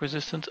 40% shock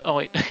resistance. Oh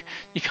wait,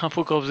 you can't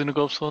put gobs in a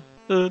gob slot.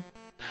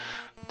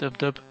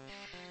 Dub.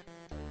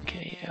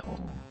 Okay, yeah,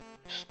 we'll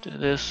just do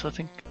this. I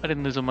think I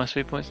didn't lose all my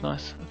speed points.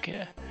 Nice.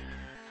 Okay.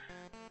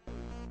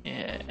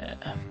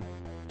 Yeah.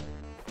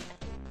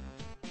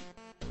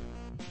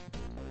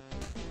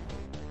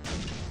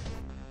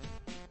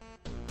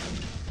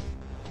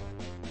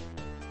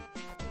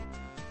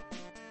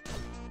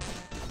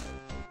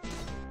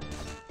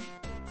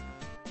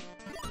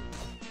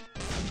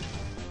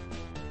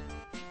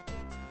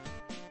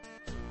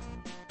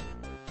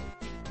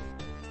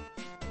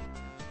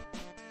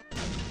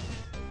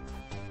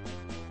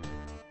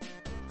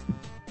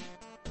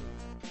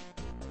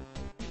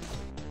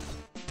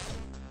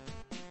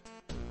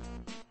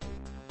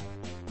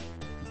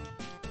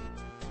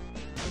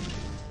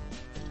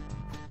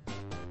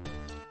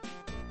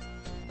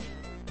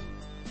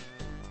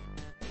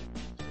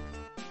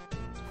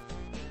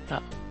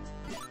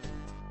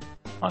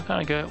 Why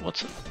can't I go?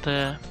 What's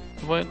there?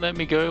 It won't let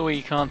me go where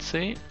you can't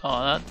see.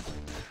 Oh, that.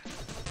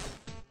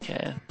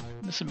 Okay,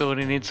 this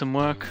ability needs some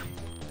work.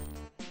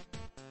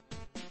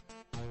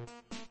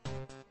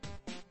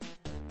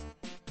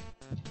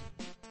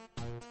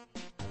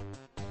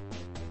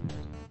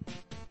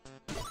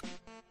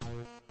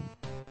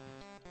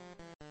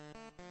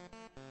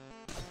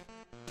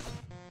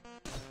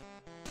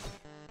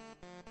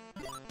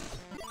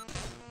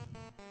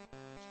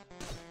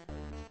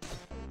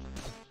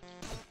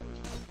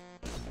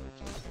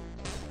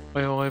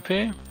 Way all OP.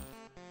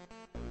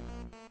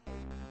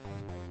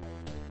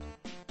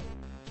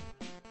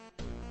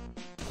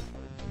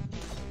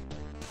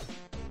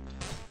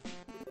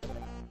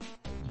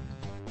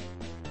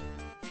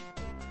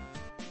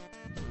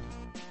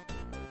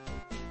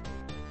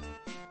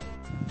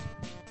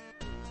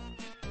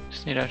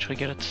 Just need to actually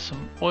get it to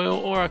some oil,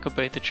 or I could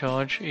bait the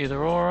charge.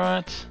 Either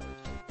alright.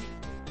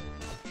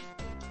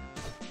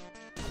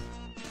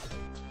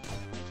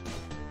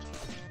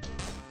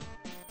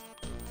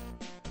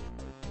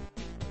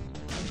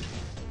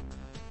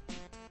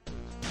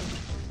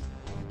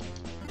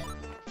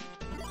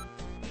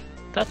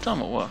 That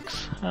time it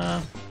works.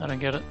 I don't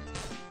get it.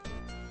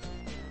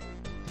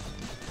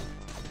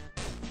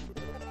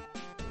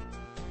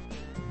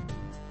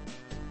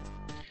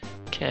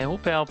 Okay, we'll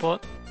power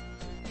pot.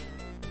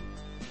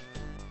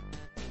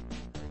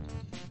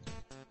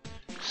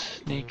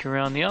 Sneak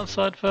around the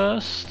outside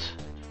first.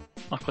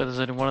 Luckily there's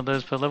only one of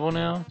those per level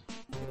now.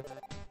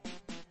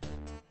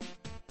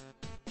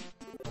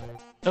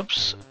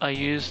 Oops, I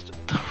used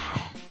the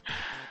wrong...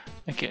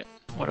 Okay,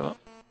 whatever.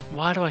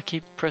 Why do I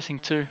keep pressing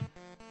 2?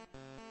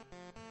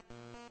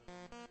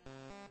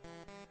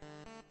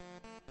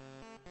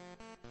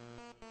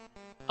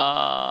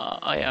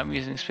 I am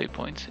using speed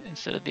points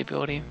instead of the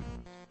ability.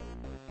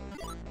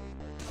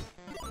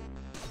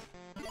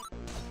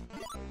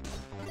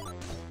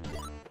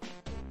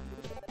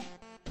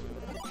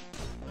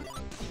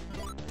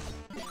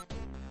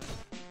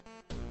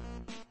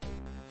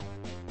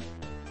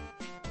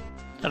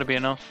 That'll be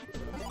enough.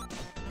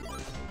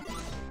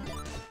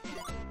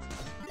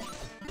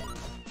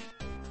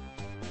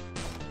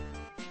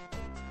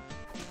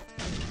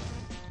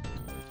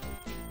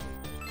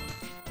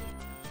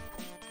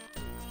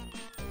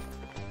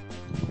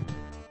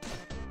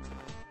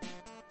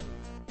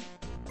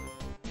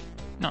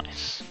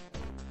 Nice.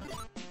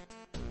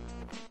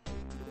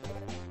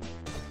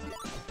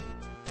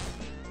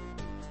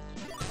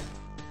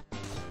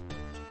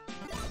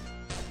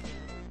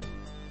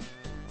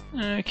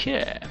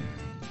 Okay.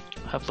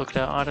 Have looked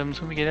at items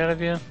when we get out of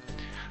here.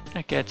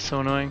 That gets so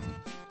annoying.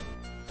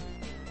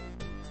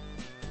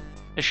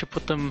 They should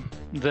put them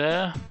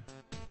there,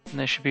 and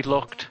they should be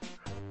locked,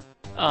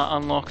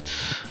 unlocked,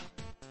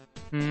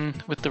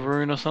 with the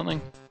rune or something.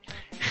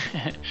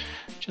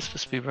 Just for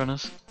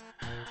speedrunners.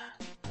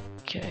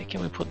 Okay,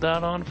 can we put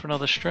that on for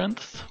another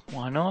strength?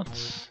 Why not?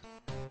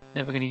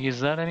 Never gonna use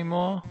that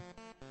anymore.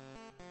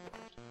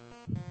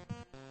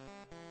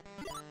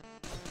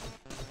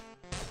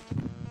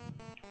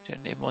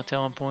 Don't need more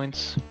talent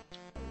points.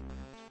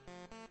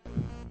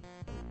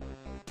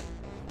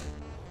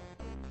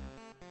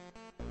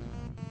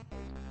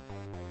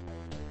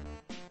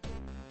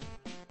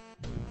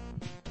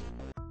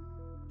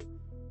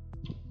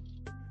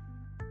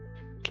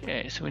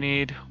 Okay, so we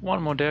need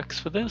 1 more dex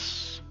for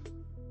this.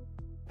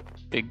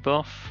 Big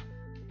buff.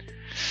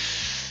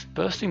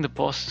 Bursting the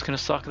boss is going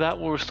to suck. That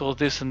will restore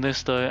this and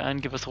this though,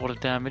 and give us a lot of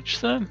damage,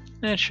 so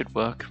it should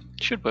work.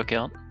 It should work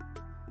out.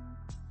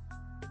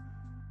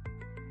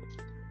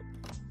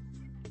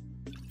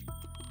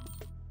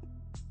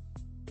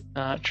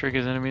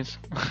 Triggers enemies.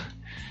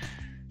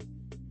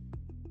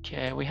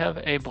 Okay, we have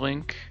a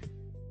blink.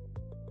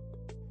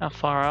 How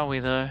far are we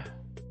though?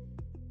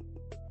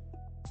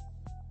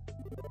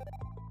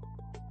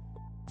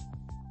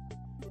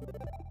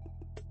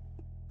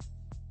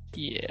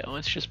 Yeah,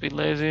 let's just be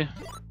lazy.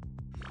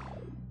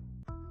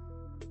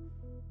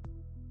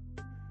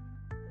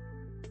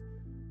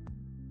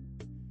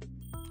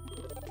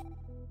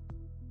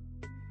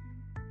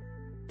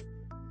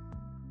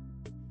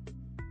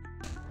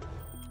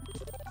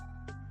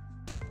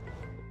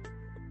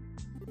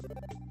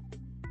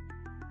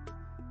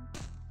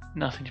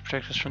 Nothing to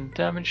protect us from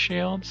damage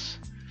shields.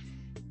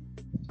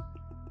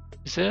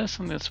 Is there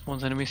something that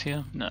spawns enemies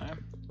here? No,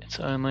 it's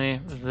only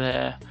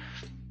there.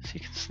 So you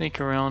can sneak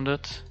around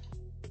it.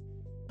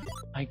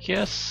 I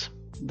guess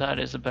that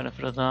is the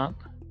benefit of that.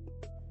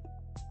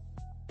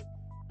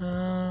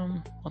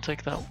 I'll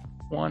take that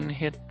one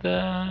hit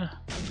there.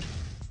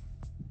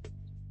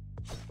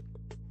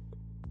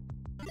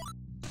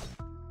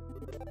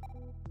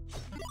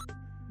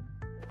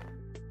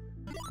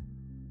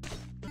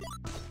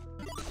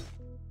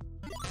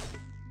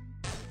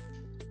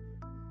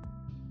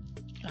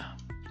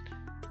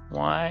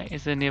 Why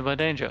is there nearby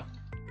danger?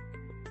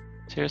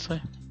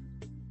 Seriously?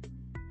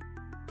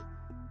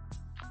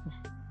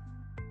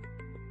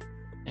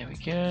 There we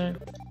go.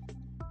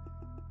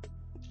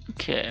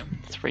 Okay,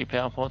 3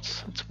 power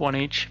pots. It's 1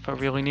 each if I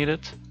really need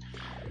it.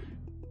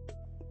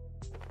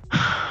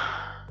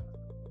 I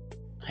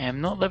am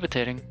not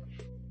levitating.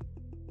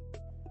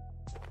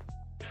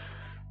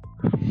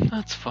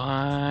 That's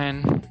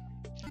fine.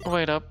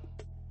 Wait up.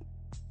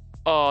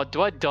 Oh,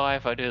 do I die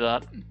if I do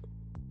that?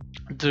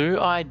 Do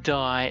I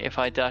die if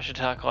I dash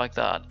attack like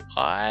that?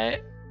 I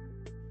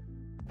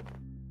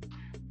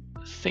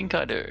think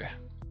I do.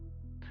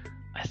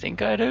 I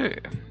think I do.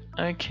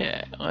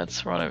 Okay,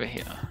 let's run over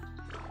here.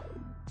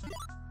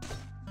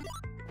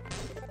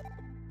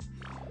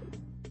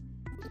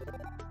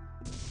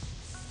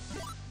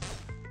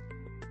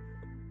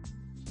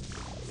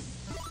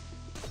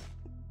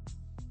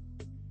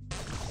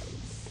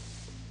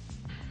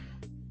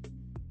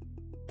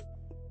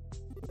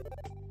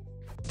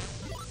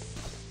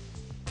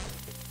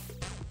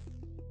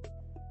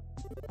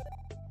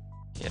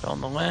 Get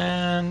on the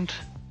land.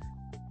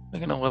 We're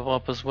gonna level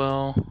up as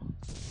well.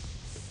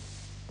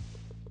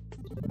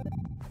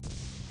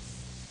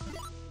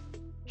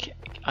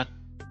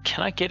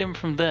 Can I get him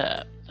from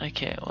there?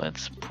 Okay,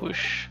 let's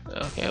push.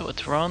 Okay,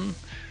 let's run.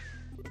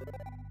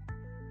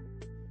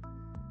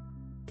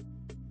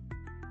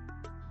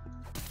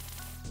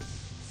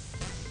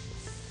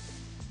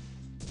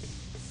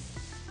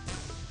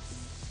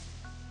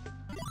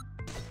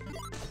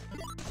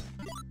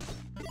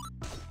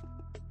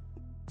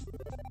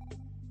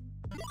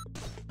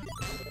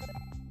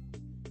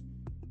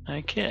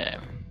 Okay.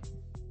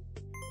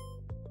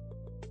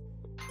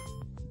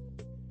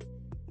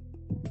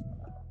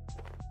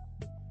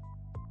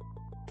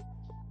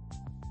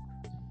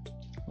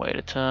 Wait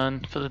a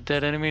turn for the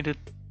dead enemy to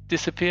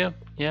disappear.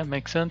 Yeah,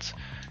 makes sense.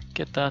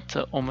 Get that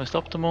to almost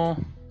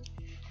optimal.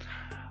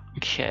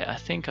 Okay, I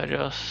think I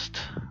just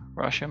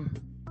rush him.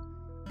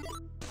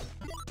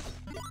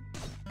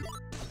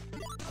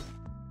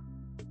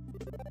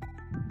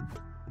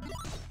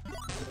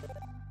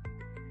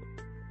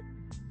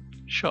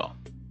 Sure.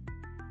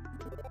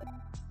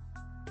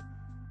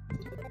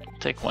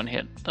 Take 1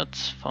 hit,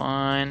 that's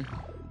fine.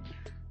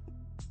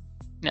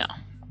 Now,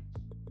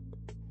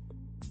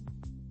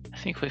 I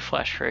think we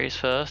flash freeze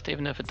first,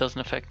 even if it doesn't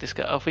affect this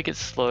guy. Oh, if we get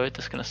slowed,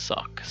 that's gonna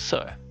suck.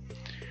 So,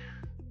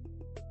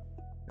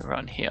 we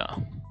run here.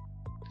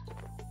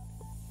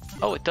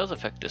 Oh, it does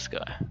affect this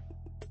guy.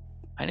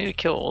 I need to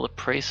kill all the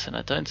priests, and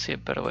I don't see a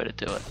better way to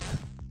do it.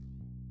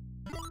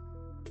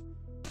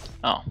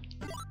 Oh,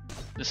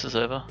 this is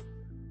over.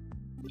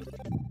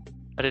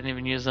 I didn't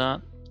even use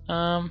that.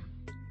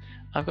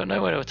 I've got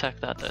no way to attack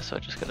that though, so I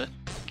just gotta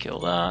kill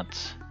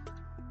that.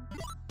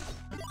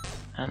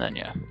 And then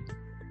yeah.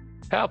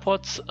 Power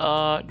pots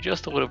are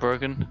just a little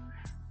broken.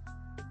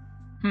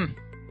 That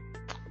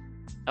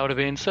would have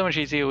been so much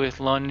easier with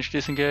lunge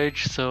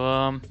disengage,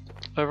 so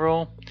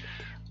overall,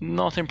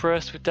 not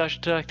impressed with dash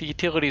attack. The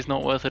utility is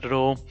not worth it at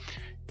all.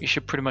 You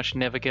should pretty much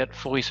never get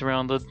fully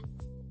surrounded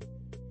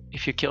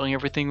if you're killing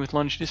everything with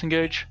lunge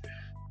disengage.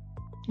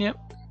 Yep.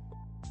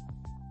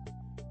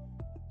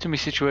 Too many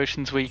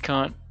situations where you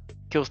can't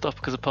kill stuff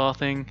because of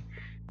pathing.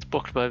 It's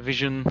blocked by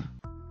vision.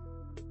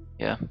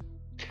 Yeah.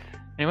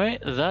 Anyway,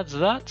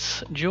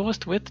 that's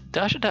Duelist with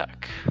dash attack.